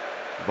remembered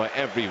by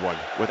everyone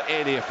with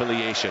any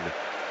affiliation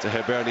to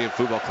Hibernian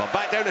Football Club.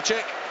 Back down the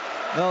check.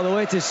 Well, the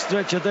latest,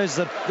 Richard, is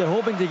that they're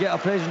hoping to get a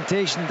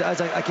presentation. As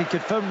I can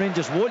confirm,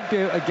 Rangers won't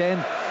be out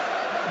again.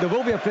 There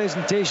will be a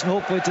presentation,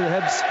 hopefully, to the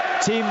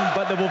Hibs team,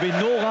 but there will be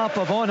no lap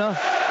of honour.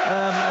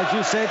 As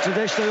you said,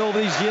 traditionally over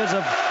these years,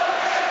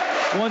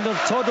 I've wandered,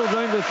 toddled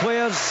around with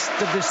players.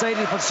 They've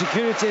decided for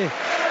security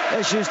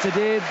issues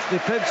today, the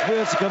Hibs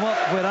players to come up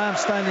where I am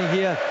standing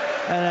here.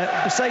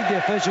 And beside the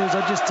officials,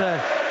 I just,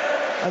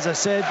 as I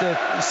said,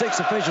 the 6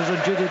 officials on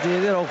duty today,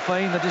 they're all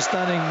fine. They're just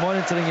standing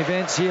monitoring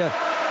events here.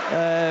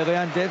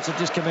 Leanne Dempsey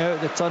just coming out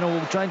of the tunnel.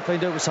 We'll try and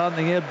find out what's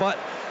happening here, but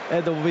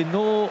there will be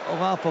no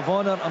lap of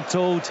honour, I'm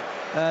told.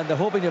 And they're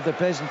hoping of the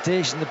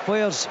presentation. The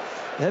players,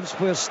 the Hibs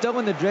players, still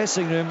in the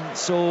dressing room,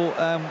 so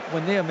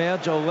when they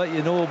emerge, I'll let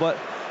you know. But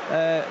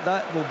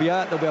that will be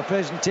it. There'll be a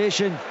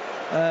presentation,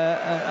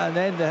 and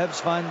then the Hibs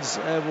fans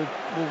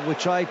will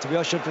try to be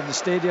ushered from the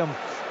stadium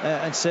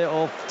and set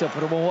off to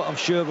promote what I'm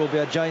sure will be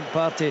a giant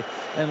party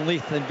in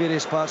Leith and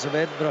various parts of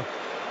Edinburgh.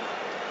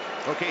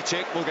 Okay,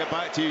 Chick, we'll get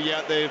back to you.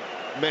 Yeah, the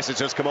message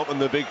has come up on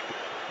the big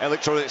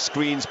electronic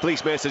screens.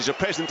 Police message: the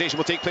presentation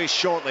will take place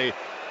shortly.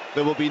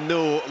 There will be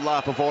no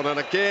lap of honour, and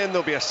again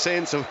there'll be a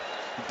sense of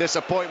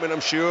disappointment, I'm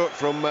sure,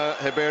 from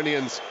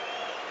Hibernians'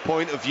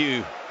 point of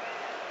view,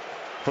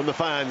 from the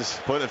fans'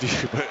 point of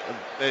view. But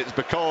it's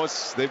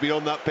because they've been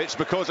on that pitch,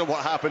 because of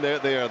what happened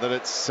out there, that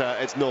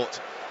it's not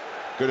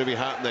going to be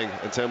happening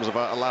in terms of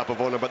a lap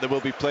of honour. But there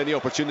will be plenty of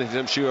opportunities,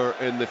 I'm sure,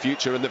 in the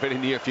future, in the very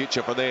near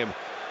future, for them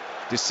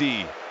to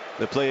see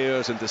the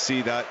players and to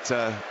see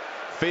that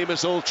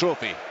famous old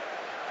trophy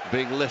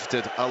being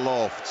lifted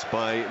aloft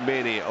by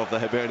many of the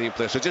Hibernian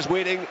players. So just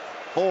waiting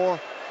for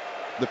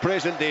the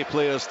present day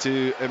players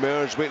to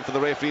emerge, waiting for the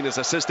referee and his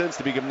assistants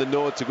to be given the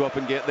nod to go up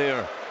and get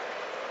their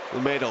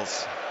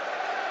medals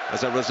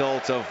as a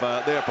result of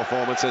their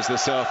performances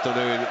this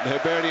afternoon. The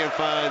Hibernian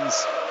fans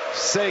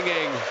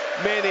singing,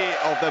 many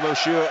of them, I'm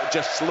sure,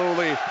 just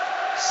slowly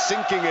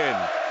sinking in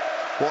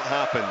what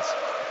happened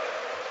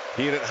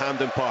here at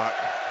Hampden Park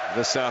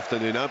this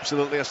afternoon.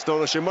 Absolutely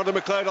astonishing. Murdo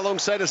McLeod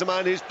alongside us, a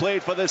man who's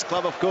played for this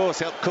club, of course,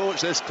 helped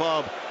coach this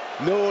club,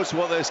 knows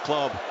what this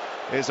club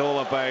is all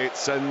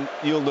about, and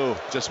you'll know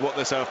just what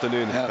this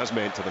afternoon has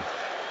meant to them.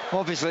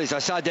 Obviously it's a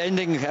sad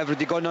ending,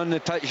 everybody gone on the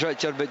pitch,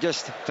 Richard, but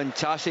just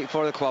fantastic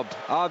for the club,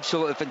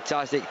 absolutely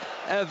fantastic.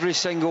 Every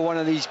single one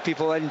of these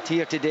people in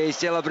here today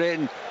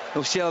celebrating.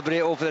 They'll celebrate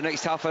over the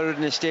next half hour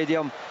in the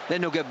stadium, then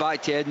they'll get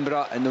back to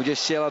Edinburgh and they'll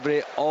just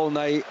celebrate all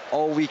night,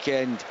 all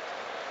weekend.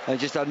 and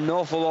just an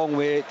awful long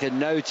way to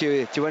now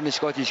to win the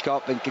Scottish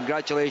Cup. And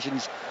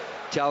congratulations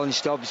to Alan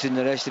Stubbs and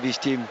the rest of his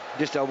team.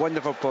 Just a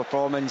wonderful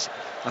performance.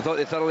 I thought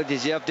they thoroughly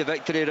deserved the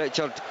victory,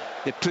 Richard.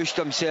 They pushed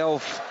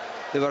themselves.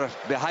 They were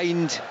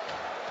behind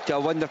to a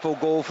wonderful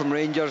goal from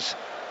Rangers,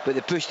 but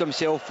they pushed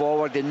themselves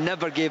forward. They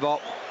never gave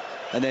up.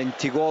 And then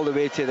to go all the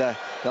way to the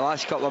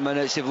last couple of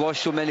minutes. They've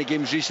lost so many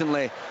games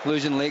recently,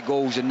 losing late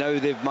goals, and now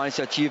they've managed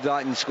to achieve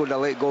that and scored a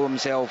late goal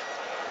themselves.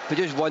 But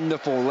just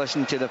wonderful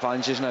listening to the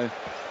fans just now.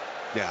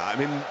 Yeah, I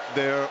mean,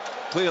 they're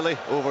clearly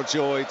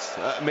overjoyed.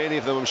 Many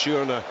of them, I'm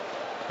sure,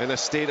 in a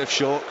state of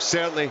shock.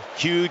 Certainly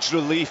huge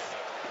relief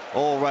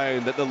all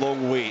round that the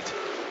long wait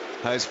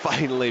has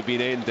finally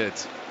been ended.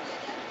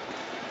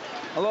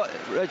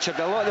 Richard,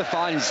 a lot of the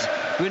fans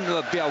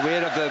wouldn't be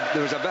aware of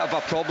there was a bit of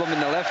a problem in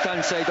the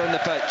left-hand side on the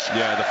pitch.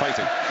 Yeah, the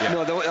fighting. Yeah.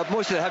 No,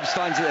 most of the Hibs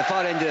fans at the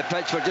far end of the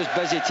pitch were just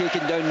busy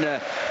taking down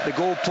the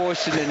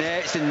goalposts and the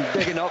nets and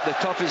digging up the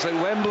turf. It's like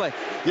Wembley.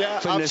 Yeah,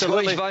 from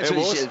absolutely. The Scottish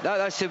fans.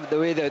 That's the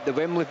way the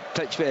Wembley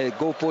pitch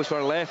goalposts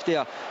were left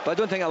there. But I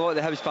don't think a lot of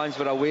the Hibs fans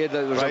were aware that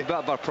there was a bit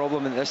of a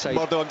problem on this side.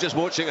 Murdo, I'm just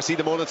watching. I see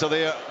the monitor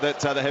there that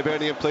the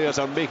Hibernian players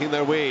are making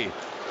their way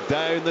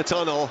down the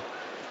tunnel.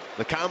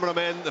 The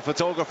cameramen, the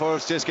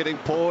photographers just getting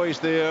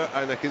poised there,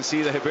 and I can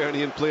see the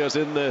Hibernian players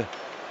in the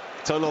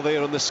tunnel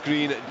there on the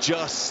screen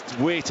just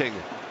waiting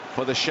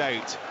for the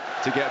shout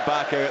to get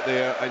back out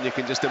there, and you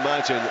can just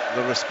imagine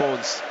the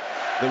response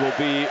there will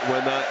be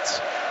when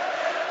that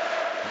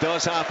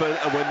does happen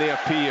and when they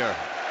appear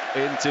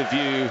into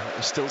view.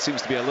 There still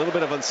seems to be a little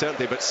bit of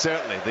uncertainty, but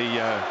certainly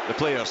the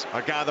players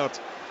are gathered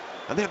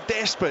and they're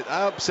desperate,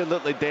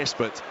 absolutely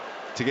desperate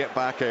to get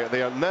back out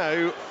there.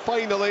 Now,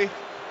 finally,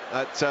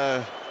 at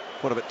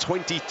about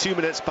 22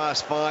 minutes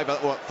past 5, I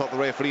thought the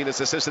referee and his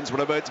assistants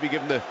were about to be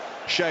given the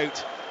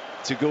shout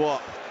to go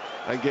up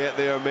and get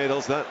their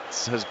medals. That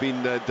has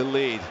been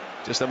delayed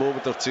just a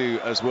moment or two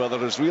as well.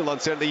 There is real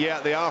uncertainty. Yeah,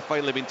 they are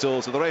finally being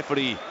told. So the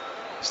referee,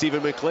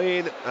 Stephen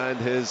McLean, and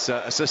his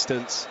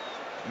assistants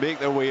make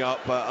their way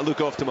up. I look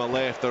off to my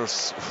left.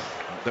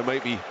 There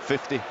might be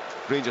 50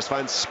 Rangers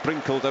fans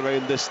sprinkled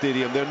around this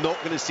stadium. They're not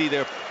going to see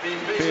their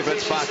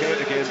favourites back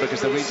out again because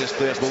the Rangers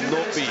players will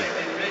not be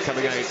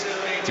coming out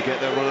to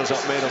get their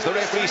runners-up medals. The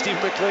referee,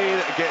 Stephen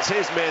McLean, gets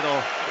his medal,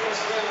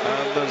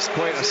 and there's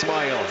quite a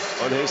smile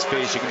on his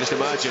face. You can just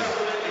imagine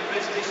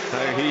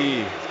how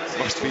he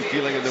must be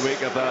feeling in the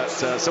wake of that,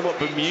 somewhat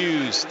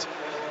bemused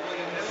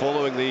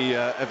following the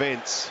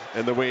events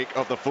in the wake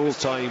of the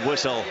full-time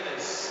whistle.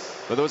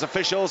 But those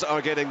officials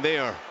are getting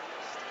their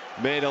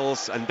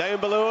medals, and down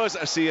below us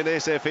I see an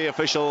SFA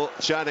official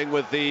chatting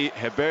with the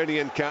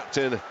Hibernian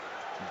captain,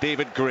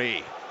 David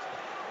Gray.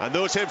 And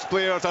those Hibs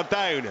players are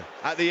down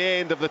at the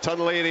end of the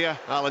tunnel area.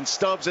 Alan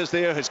Stubbs is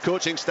there, his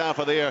coaching staff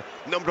are there,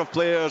 a number of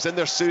players in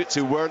their suits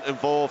who weren't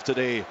involved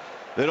today.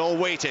 They're all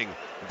waiting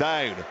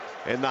down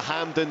in the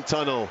Hampden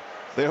tunnel.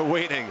 They're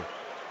waiting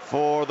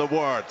for the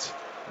word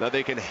that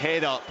they can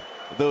head up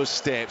those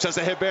steps. As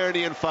the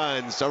Hibernian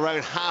fans,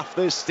 around half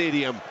this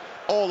stadium,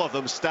 all of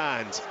them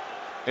stand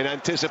in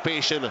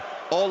anticipation,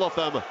 all of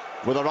them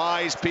with their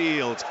eyes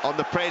peeled on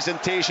the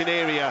presentation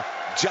area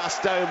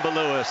just down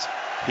below us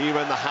here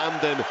in the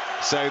Hampden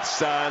South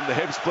Stand. The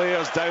Hibs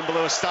players down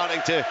below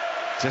starting to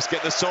just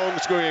get the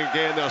songs going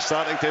again. They're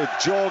starting to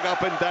jog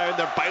up and down,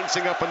 they're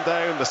bouncing up and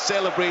down. The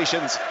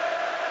celebrations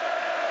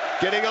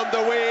getting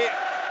underway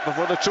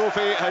before the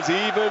trophy has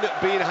even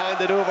been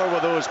handed over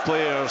with those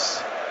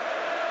players.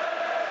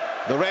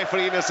 The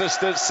referee and his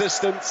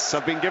assistants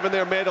have been given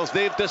their medals.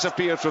 They've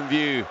disappeared from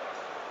view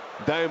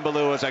down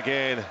below us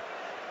again.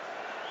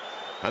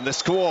 And the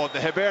squad,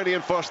 the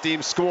Hibernian first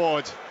team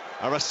squad,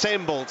 are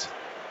assembled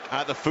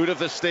at the foot of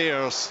the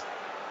stairs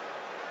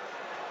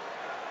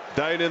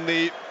down in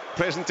the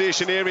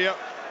presentation area.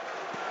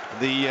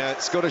 The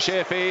Scottish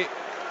FA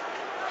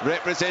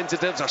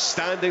representatives are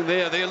standing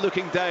there. They're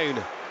looking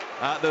down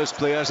at those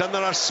players, and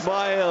there are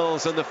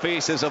smiles on the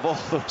faces of all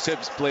those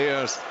Hibs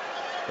players.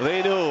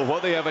 They know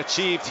what they have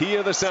achieved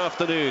here this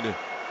afternoon.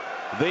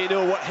 They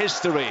know what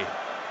history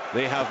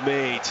they have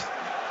made,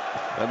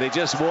 and they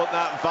just want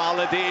that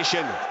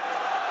validation.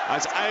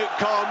 As out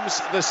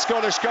comes the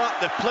Scottish Cup,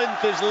 the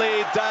plinth is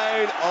laid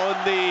down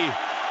on the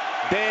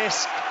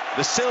desk.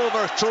 The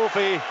silver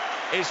trophy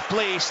is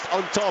placed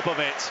on top of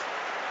it.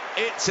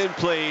 It's in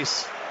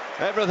place.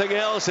 Everything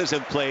else is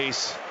in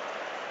place.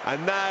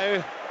 And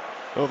now,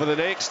 over the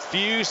next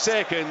few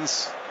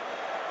seconds,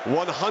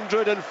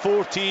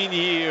 114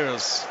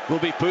 years will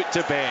be put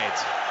to bed.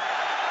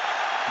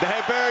 The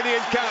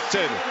Hibernian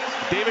captain,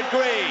 David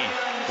Gray,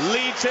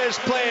 leads his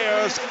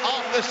players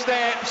up the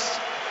steps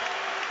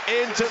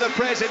into the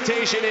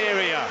presentation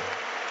area.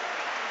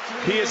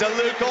 He has a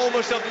look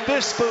almost of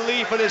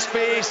disbelief on his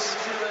face.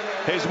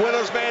 His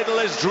winner's medal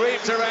is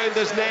draped around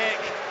his neck.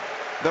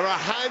 There are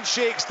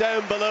handshakes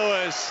down below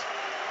us.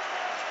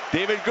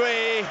 David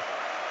Gray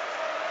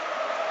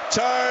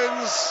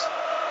turns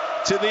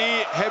to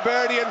the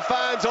Hibernian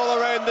fans all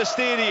around the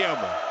stadium.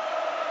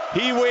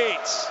 He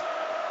waits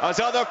as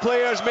other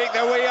players make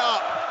their way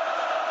up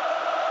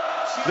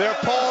They're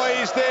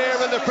poised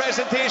there in the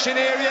presentation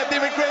area.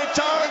 David Gray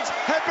turns.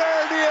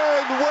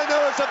 Hibernian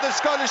winners of the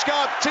Scottish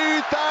Cup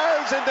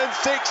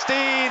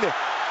 2016.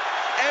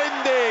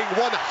 Ending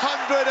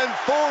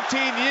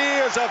 114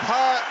 years of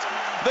heart.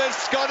 The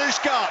Scottish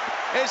Cup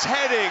is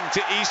heading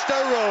to Easter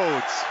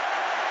Roads.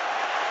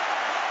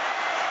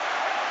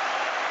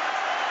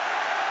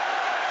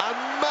 A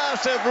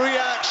massive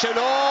reaction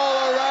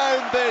all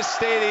around this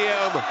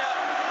stadium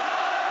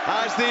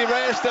as the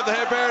rest of the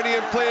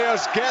Hibernian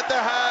players get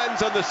their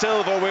hands on the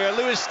silverware.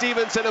 Lewis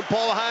Stevenson and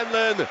Paul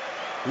Hanlon,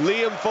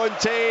 Liam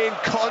Fontaine,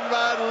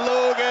 Conrad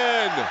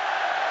Logan,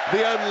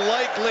 the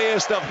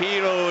unlikeliest of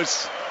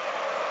heroes.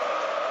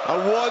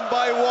 And one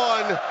by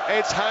one,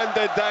 it's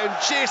handed down.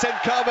 Jason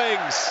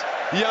Cummings,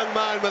 young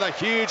man with a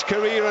huge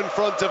career in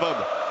front of him.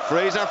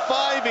 Fraser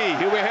Fyvie,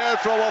 who we heard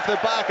from off the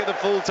back of the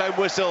full-time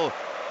whistle,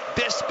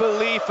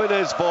 disbelief in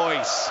his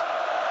voice.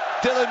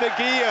 Dylan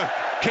McGee,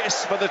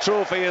 kiss for the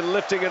trophy and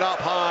lifting it up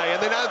high.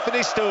 And then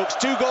Anthony Stokes,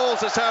 2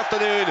 goals this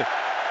afternoon.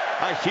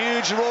 A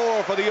huge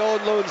roar for the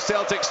on-loan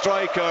Celtic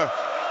striker.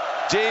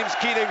 James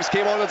Keatings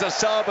came on as a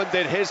sub and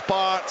did his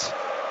part.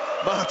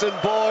 Martin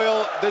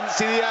Boyle didn't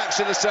see the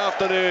action this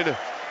afternoon.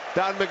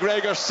 Dan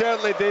McGregor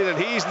certainly did, and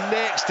he's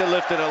next to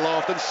lift it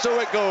aloft. And so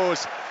it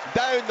goes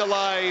down the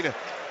line.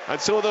 And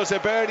so those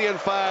Hibernian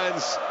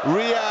fans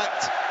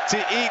react to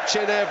each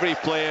and every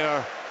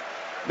player.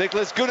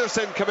 Nicholas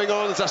Gunnarsson coming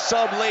on as a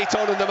sub late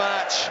on in the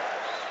match.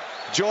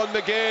 John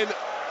McGinn,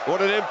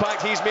 what an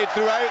impact he's made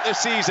throughout the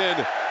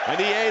season, and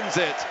he ends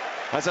it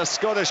as a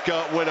Scottish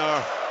Cup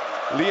winner.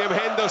 Liam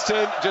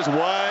Henderson just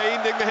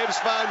winding the Hibs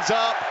fans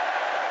up.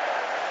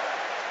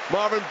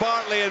 Marvin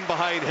Bartley in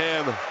behind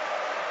him.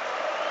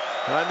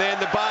 And then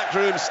the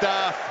backroom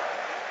staff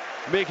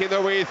making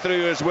their way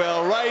through as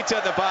well, right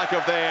at the back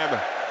of them.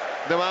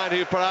 The man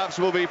who perhaps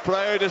will be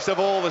proudest of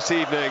all this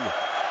evening,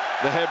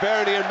 the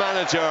Hibernian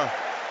manager,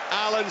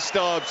 Alan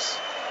Stubbs.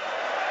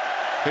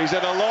 He's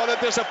had a lot of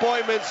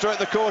disappointments throughout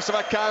the course of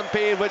a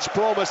campaign which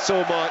promised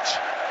so much,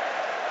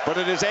 but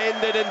it has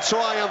ended in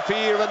triumph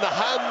here in the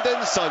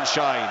Hampden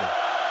sunshine,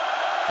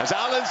 as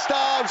Alan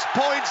Stubbs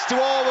points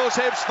to all those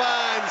Hibs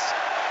fans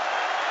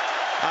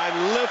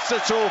and lifts a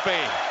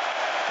trophy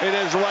in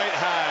his right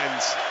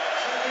hand.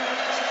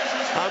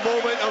 A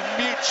moment of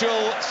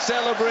mutual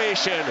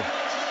celebration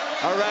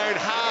around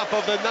half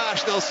of the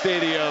National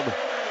Stadium.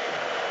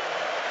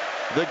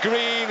 The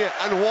green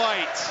and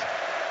white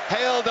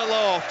held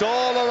aloft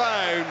all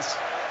around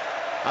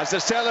as the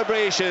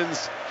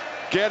celebrations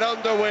get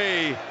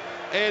underway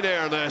in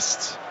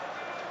earnest.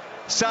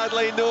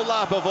 Sadly, no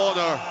lap of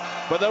honour,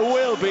 but there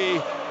will be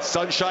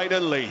sunshine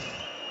and Leith.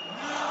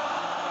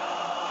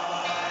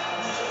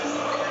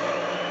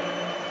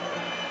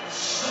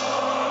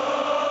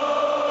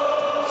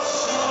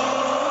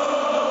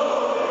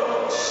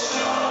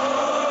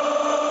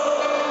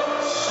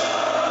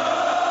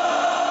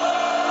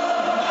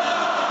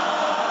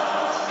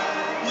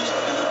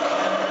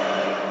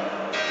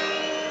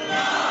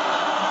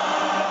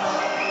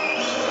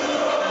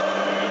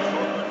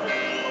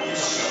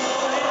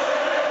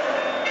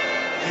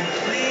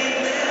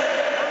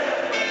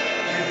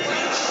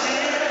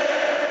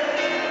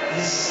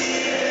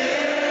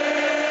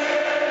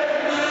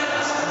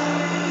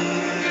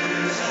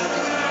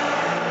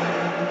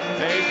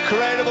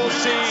 Incredible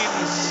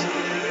scenes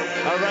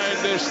around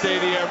this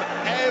stadium.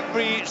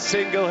 Every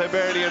single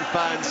Hibernian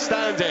fan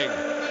standing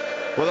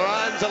with their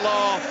hands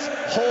aloft,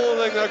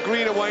 holding their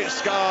green and white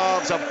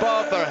scarves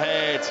above their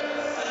head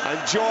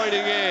and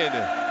joining in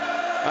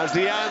as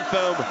the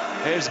anthem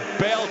is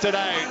belted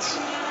out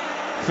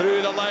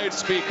through the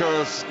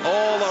loudspeakers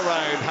all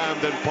around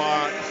Hampden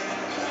Park.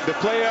 The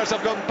players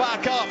have gone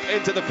back up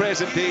into the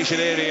presentation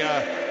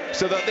area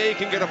so that they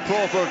can get a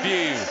proper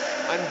view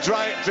and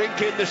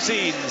drink in the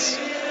scenes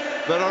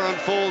that are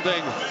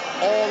unfolding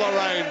all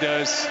around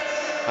us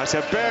as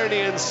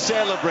Hibernians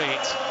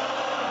celebrate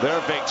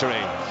their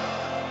victory.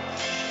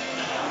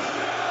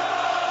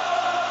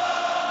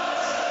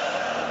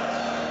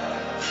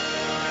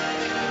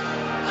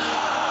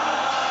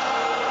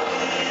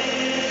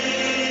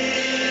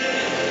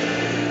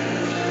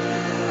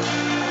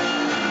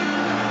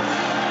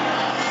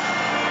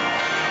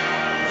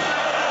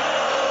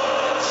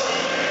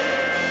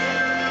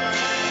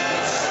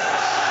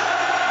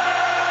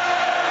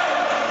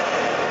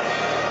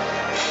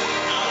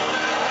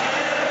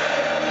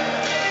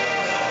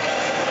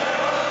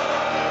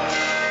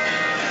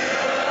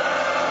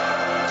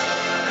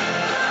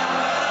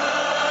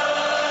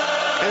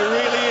 It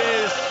really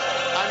is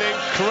an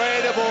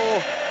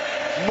incredible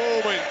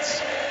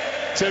moment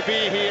to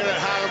be here at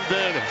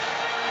Hampden.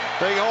 I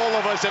think all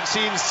of us have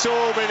seen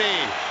so many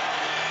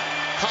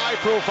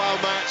high-profile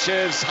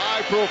matches,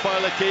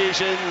 high-profile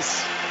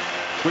occasions.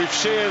 We've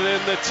shared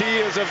in the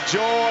tears of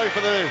joy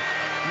for the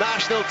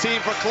national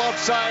team, for club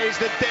sides,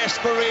 the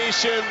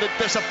desperation, the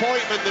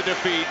disappointment, the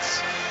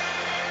defeats.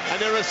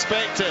 And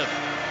irrespective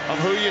of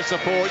who you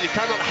support, you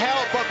cannot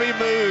help but be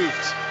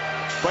moved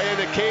by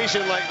an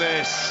occasion like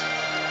this,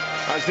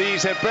 as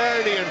these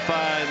Hibernian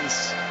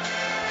fans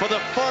for the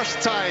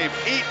first time,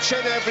 each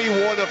and every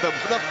one of them,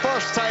 for the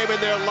first time in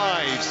their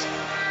lives,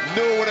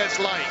 know what it's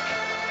like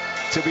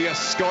to be a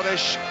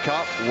Scottish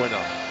Cup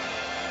winner.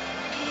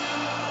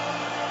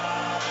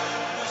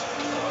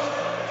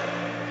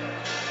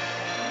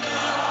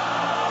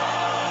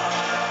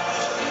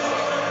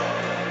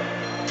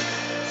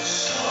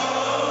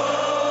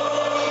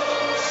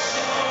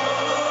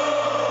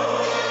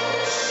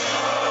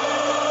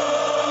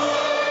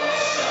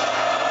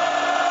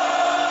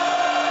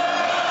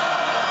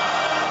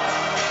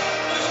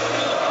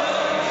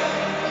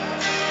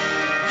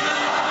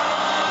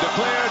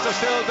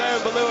 Still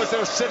down below as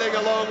they're sitting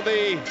along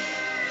the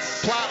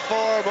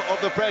platform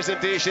of the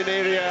presentation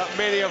area.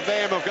 Many of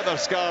them have got their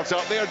scarves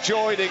up. They're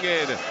joining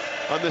in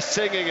on the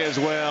singing as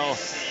well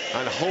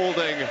and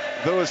holding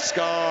those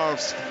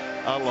scarves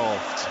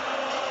aloft.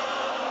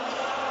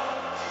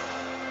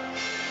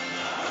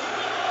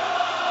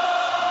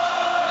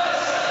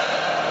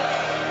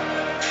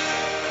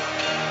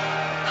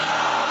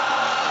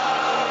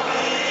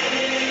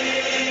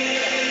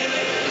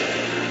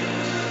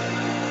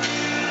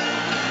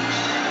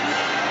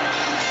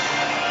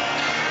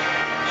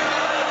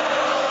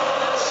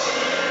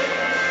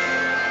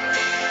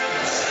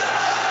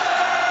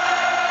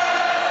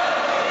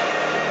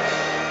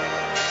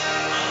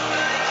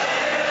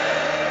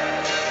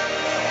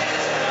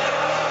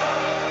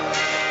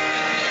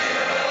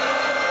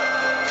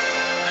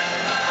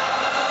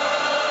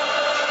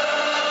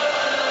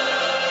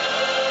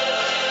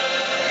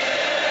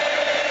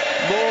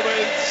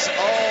 Moments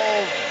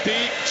of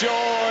deep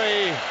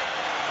joy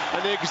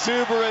and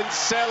exuberant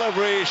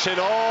celebration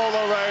all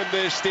around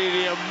this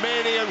stadium.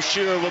 Many, I'm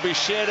sure, will be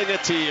shedding a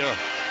tear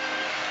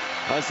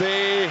as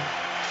they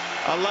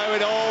allow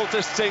it all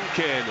to sink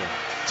in,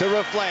 to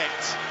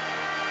reflect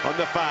on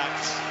the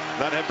fact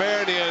that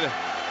Hibernian,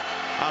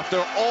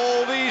 after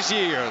all these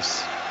years,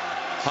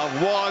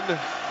 have won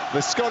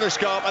the Scottish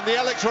Cup, and the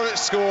electronic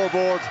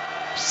scoreboard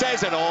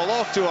says it all.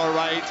 Off to our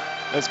right,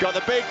 it's got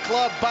the big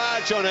club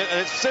badge on it,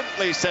 and it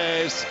simply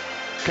says,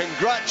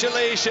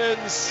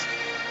 congratulations,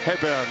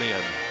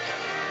 Hibernian.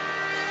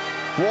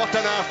 What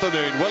an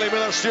afternoon. Willie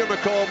Miller, Stuart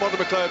McCall, Mother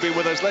McLeod being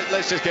with us.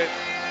 Let's just get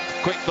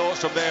quick thoughts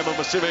from them. I'm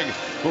assuming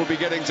we'll be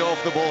getting to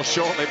off the ball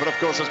shortly, but of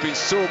course there's been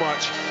so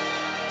much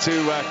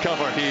to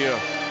cover here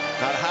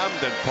at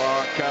Hampden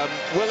Park.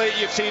 Willie,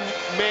 you've seen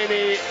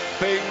many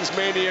things,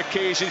 many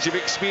occasions. You've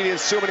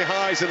experienced so many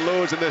highs and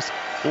lows in this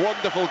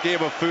wonderful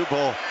game of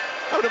football.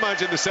 I would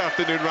imagine this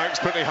afternoon ranks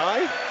pretty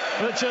high.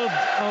 Richard,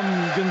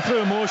 I'm going through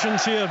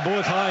emotions here,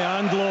 both high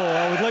and low.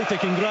 I would like to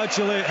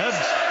congratulate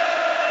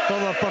Hibs for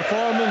their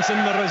performance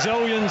and their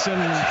resilience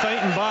and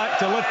fighting back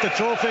to lift the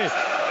trophy.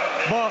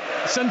 But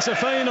since the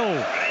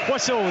final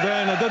whistle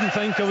then, I didn't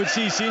think I would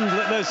see scenes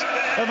like this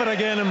ever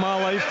again in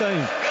my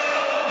lifetime.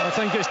 I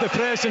think it's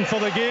depressing for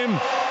the game.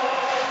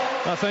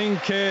 I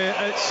think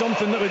it's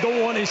something that we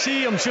don't want to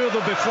see. I'm sure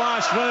there'll be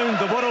flashed round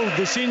the world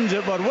the scenes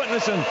that we're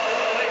witnessing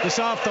this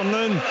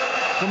afternoon.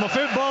 From a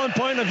footballing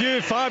point of view,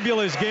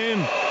 fabulous game.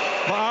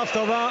 But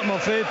after that, I'm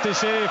afraid to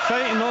say,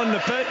 fighting on the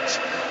pitch,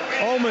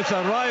 almost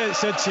a riot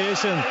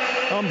situation.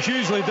 I'm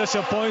hugely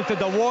disappointed.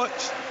 I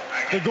watched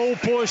the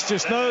goalpost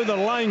just now, the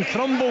line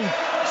crumbled.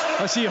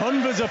 I see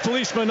hundreds of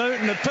policemen out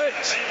in the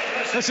pitch.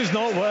 This is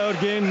not what our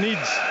game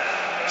needs.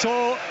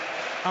 So,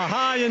 a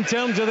high in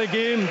terms of the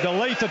game,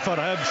 delighted for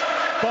Hibs,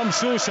 but I'm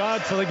so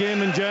sad for the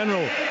game in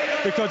general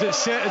because it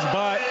set us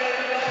back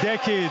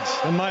decades,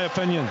 in my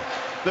opinion.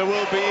 There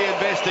will be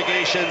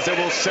investigations, there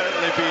will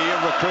certainly be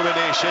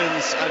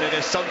recriminations, and it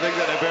is something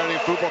that Hibernian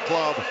Football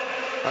Club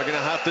are going to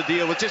have to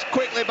deal with. Just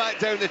quickly back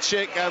down to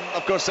Chick,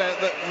 of course,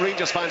 the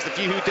Rangers fans, the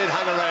few who did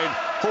hang around,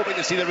 hoping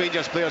to see the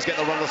Rangers players get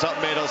the runners-up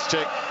medals,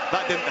 Chick,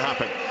 that didn't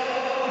happen.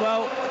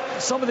 Well,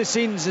 some of the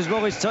scenes, as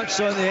Willie's touched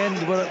on at the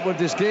end, were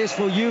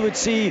disgraceful. You would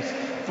see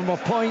from a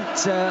point,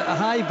 a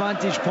high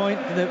vantage point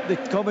in the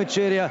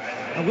commentary area.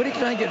 I'm going to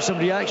try and get some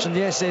reaction from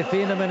the SFA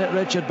in a minute,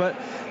 Richard, but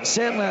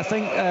certainly I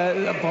think,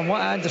 from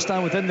what I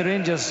understand within the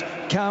Rangers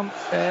camp,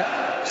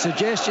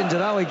 suggestions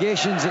and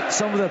allegations that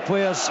some of their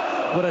players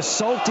were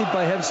assaulted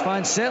by Hibs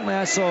fans. Certainly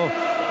I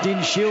saw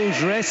Dean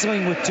Shields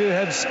wrestling with two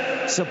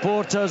Hibs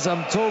supporters.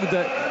 I'm told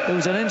that there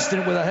was an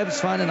incident with a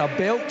Hibs fan in a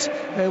belt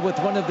with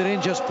one of the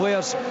Rangers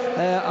players.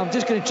 I'm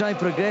just going to try and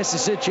progress the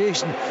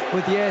situation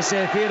with the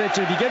SFA,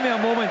 Richard. If you give me a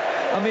moment,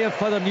 I may have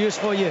further news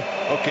for you.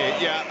 Okay,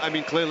 yeah, I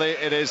mean, clearly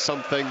it is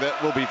something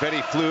that will be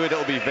very fluid, it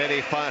will be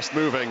very fast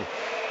moving,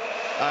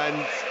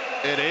 and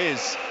it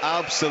is,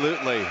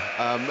 absolutely.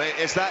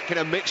 It's that kind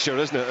of mixture,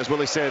 isn't it? As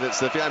Willie said,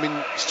 it's I mean,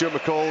 Stuart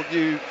McCall,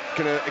 you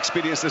kind of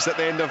experienced this at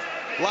the end of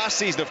last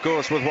season, of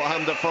course, with what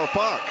happened at Fir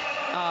Park.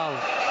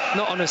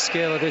 Not on a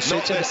scale of this.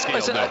 Not this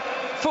scale, no.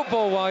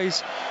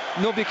 Football-wise,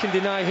 nobody can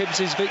deny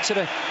Hibs'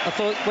 victory. I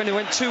thought when they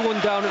went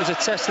 2-1 down, it was a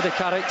test of the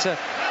character,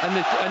 and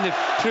they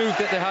proved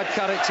that they had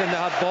character and they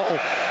had bottle.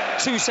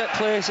 Two set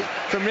plays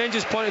from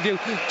Rangers' point of view,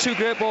 two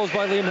great balls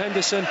by Liam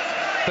Henderson,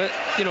 but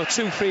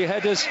two free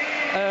headers.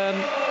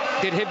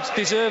 Did Hibs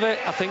deserve it?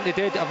 I think they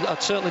did. I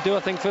certainly do. I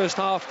think first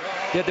half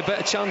they had the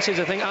better chances.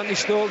 I think Anthony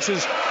Stokes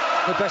was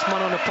the best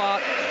man on the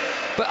park.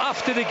 But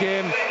after the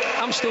game,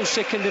 I'm still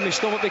sickened in my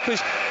stomach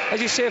because, as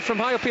you say, from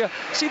high up here,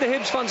 see the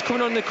Hibs fans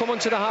coming on, they come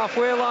onto the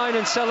halfway line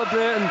and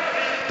celebrating,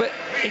 but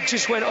it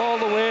just went all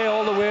the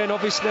way, and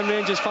obviously the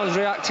Rangers fans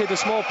reacted, a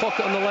small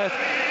pocket on the left,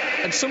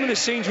 and some of the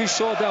scenes we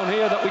saw down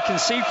here that we can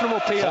see from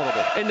up here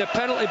in the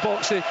penalty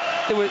box,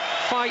 they were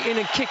fighting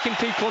and kicking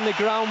people on the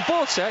ground,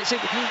 both sets,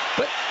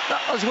 but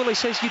that, as Willie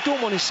says, you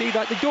don't want to see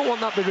that, they don't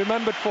want that to be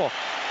remembered for.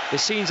 The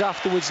scenes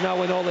afterwards now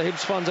when all the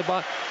Hibs fans are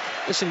back.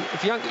 Listen,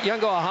 if you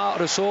ain't got a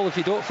heart or a soul, if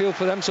you don't feel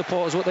for them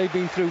supporters, what they've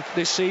been through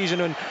this season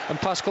and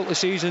past couple of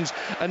seasons,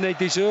 and they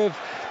deserve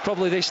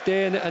probably this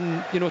day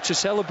and you know, to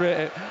celebrate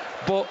it.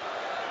 But,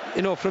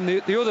 you know, from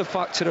the other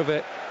factor of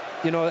it,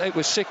 you know, it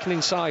was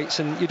sickening sights,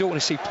 and you don't want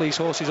to see police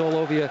horses all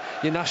over your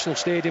national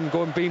stadium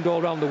going beamed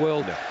all around the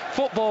world. No.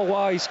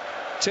 Football-wise,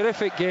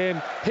 terrific game.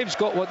 Hibs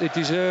got what they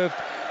deserved.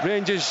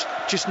 Rangers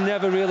just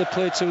never really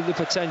played to the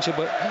potential,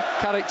 but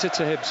character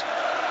to Hibs.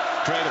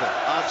 Incredible,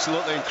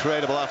 absolutely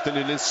incredible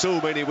afternoon in so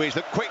many ways.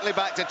 Look, quickly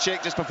back to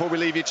Chick just before we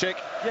leave you, Chick.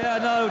 Yeah,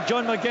 no,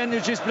 John McGinn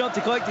has just been up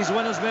to collect his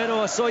winner's medal.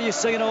 I saw you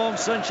singing along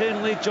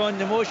Sunshine League, John,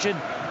 the emotion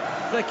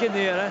thick in the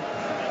air,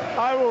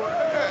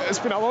 eh? It's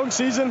been a long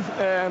season.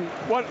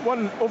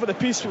 One over the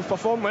piece, we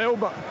performed well,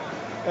 but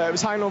it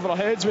was hanging over our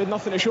heads. We had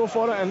nothing to show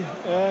for it,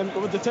 and we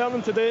were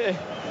determined today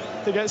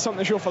to get something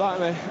to show for that,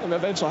 and we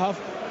eventually have.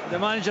 The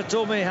manager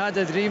told me he had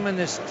a dream, and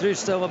it's true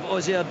still, of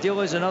Ozzy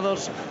Ardiles and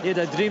others. He had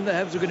a dream that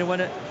Hibs were going to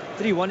win it.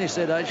 3-1 he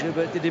said, actually,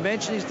 but did he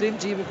mention his dream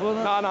to you before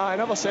that? No, I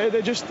never said.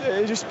 He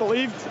just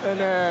believed,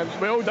 and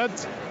we all did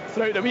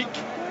throughout the week.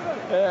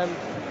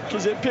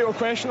 Because people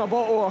question our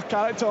bottle or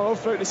character all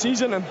throughout the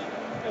season, and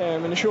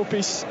in the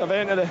showpiece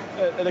event of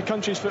the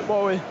country's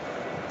football,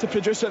 to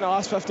produce it in the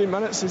last 15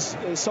 minutes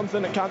is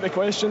something that can't be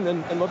questioned,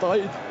 and we're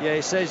delighted. Yeah,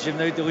 he says you've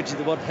now deleted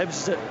the word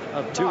Hibs,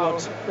 or two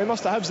words. We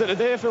must have Hibs it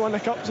today if we win the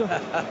cup. So.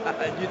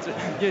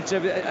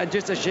 And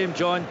just a shame,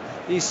 John,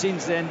 these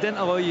scenes then didn't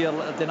allow you,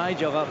 denied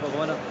you a lap of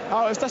winner.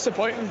 Oh, it's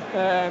disappointing.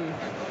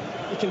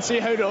 You can see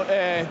how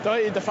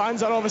delighted the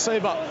fans are, obviously,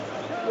 but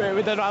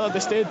we did rather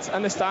they stayed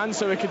in the stands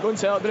so we could go and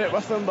celebrate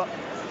with them. But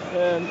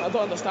I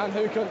don't understand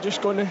how we couldn't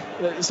just go in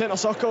the centre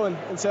circle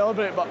and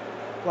celebrate, but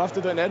we'll have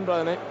to do it in Edinburgh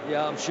tonight.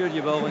 Yeah, I'm sure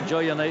you will. Enjoy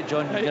your night,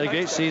 John. You've got a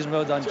great season.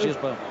 Well done. Cheers,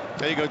 pal.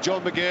 There you go,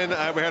 John McGinn.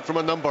 We heard from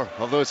a number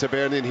of those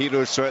Hibernian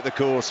heroes throughout the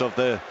course of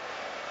the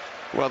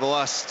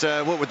last,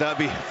 what would that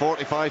be,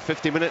 45,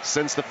 50 minutes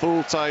since the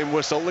full-time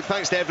whistle. Look,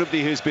 thanks to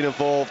everybody who's been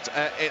involved.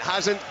 It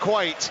hasn't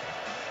quite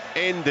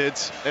ended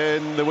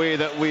in the way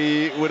that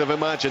we would have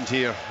imagined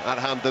here at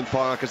Hampden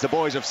Park, as the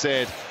boys have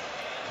said,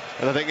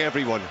 and I think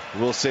everyone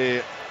will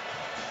say,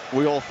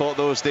 we all thought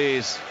those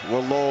days were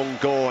long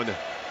gone.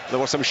 There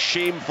were some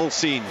shameful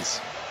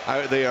scenes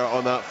out there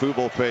on that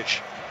football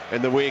pitch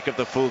in the wake of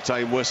the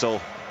full-time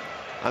whistle,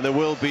 and there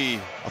will be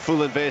a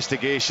full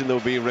investigation. There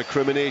will be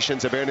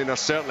recriminations. Hibernian are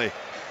certainly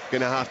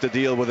going to have to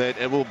deal with it.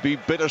 It will be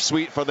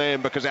bittersweet for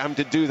them because they have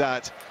to do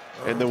that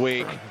in the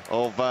wake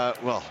of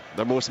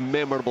their most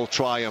memorable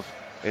triumph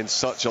in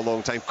such a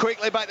long time.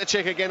 Quickly back to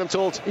Chick again, I'm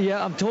told.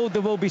 Yeah, I'm told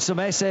there will be some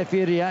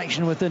SFA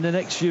reaction within the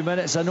next few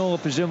minutes. I know,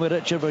 presumably,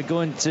 Richard, we're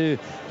going to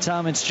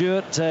Tam and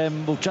Stuart.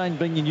 We'll try and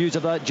bring you news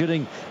of that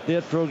during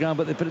their programme,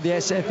 but the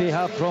SFA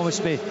have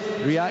promised me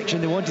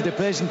reaction. They wanted the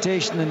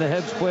presentation and the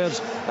Hibs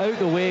players out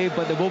the way,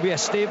 but there will be a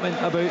statement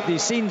about the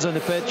scenes on the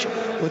pitch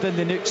within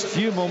the next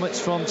few moments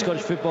from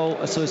Scottish Football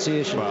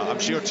Association. Well, I'm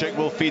sure Chick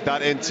will feed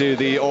that into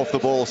the Off the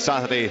Ball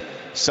Saturday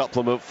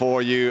supplement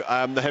for you.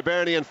 The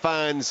Hibernian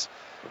fans,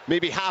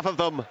 maybe half of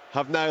them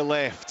have now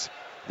left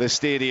the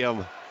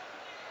stadium,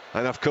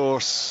 and of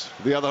course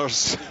the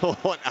others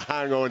want to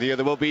hang on here.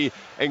 There will be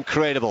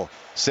incredible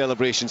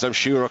celebrations, I'm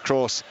sure,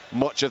 across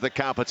much of the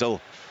capital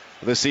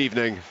this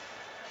evening.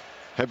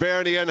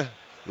 Hibernian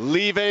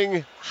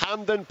leaving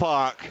Hampden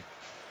Park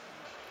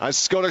as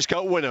Scottish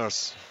Cup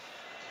winners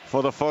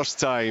for the first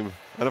time,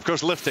 and of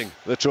course lifting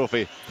the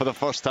trophy for the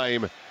first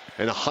time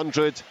in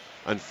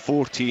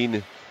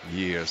 114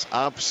 years.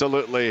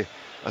 Absolutely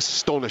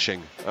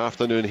astonishing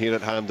afternoon here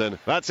at Hampden.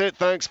 That's it.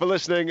 Thanks for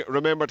listening.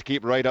 Remember to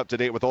keep right up to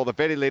date with all the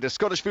very latest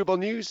Scottish football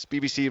news.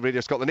 BBC Radio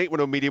Scotland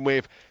 810 medium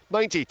wave,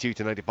 92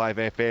 to 95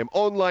 FM,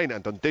 online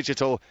and on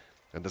digital.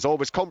 And there's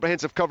always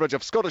comprehensive coverage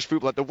of Scottish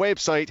football at the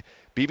website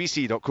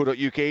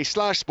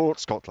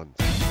bbc.co.uk/sportscotland.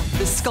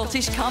 The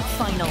Scottish Cup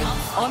Final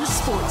on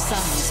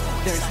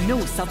Sportsound. There's no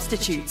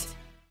substitute.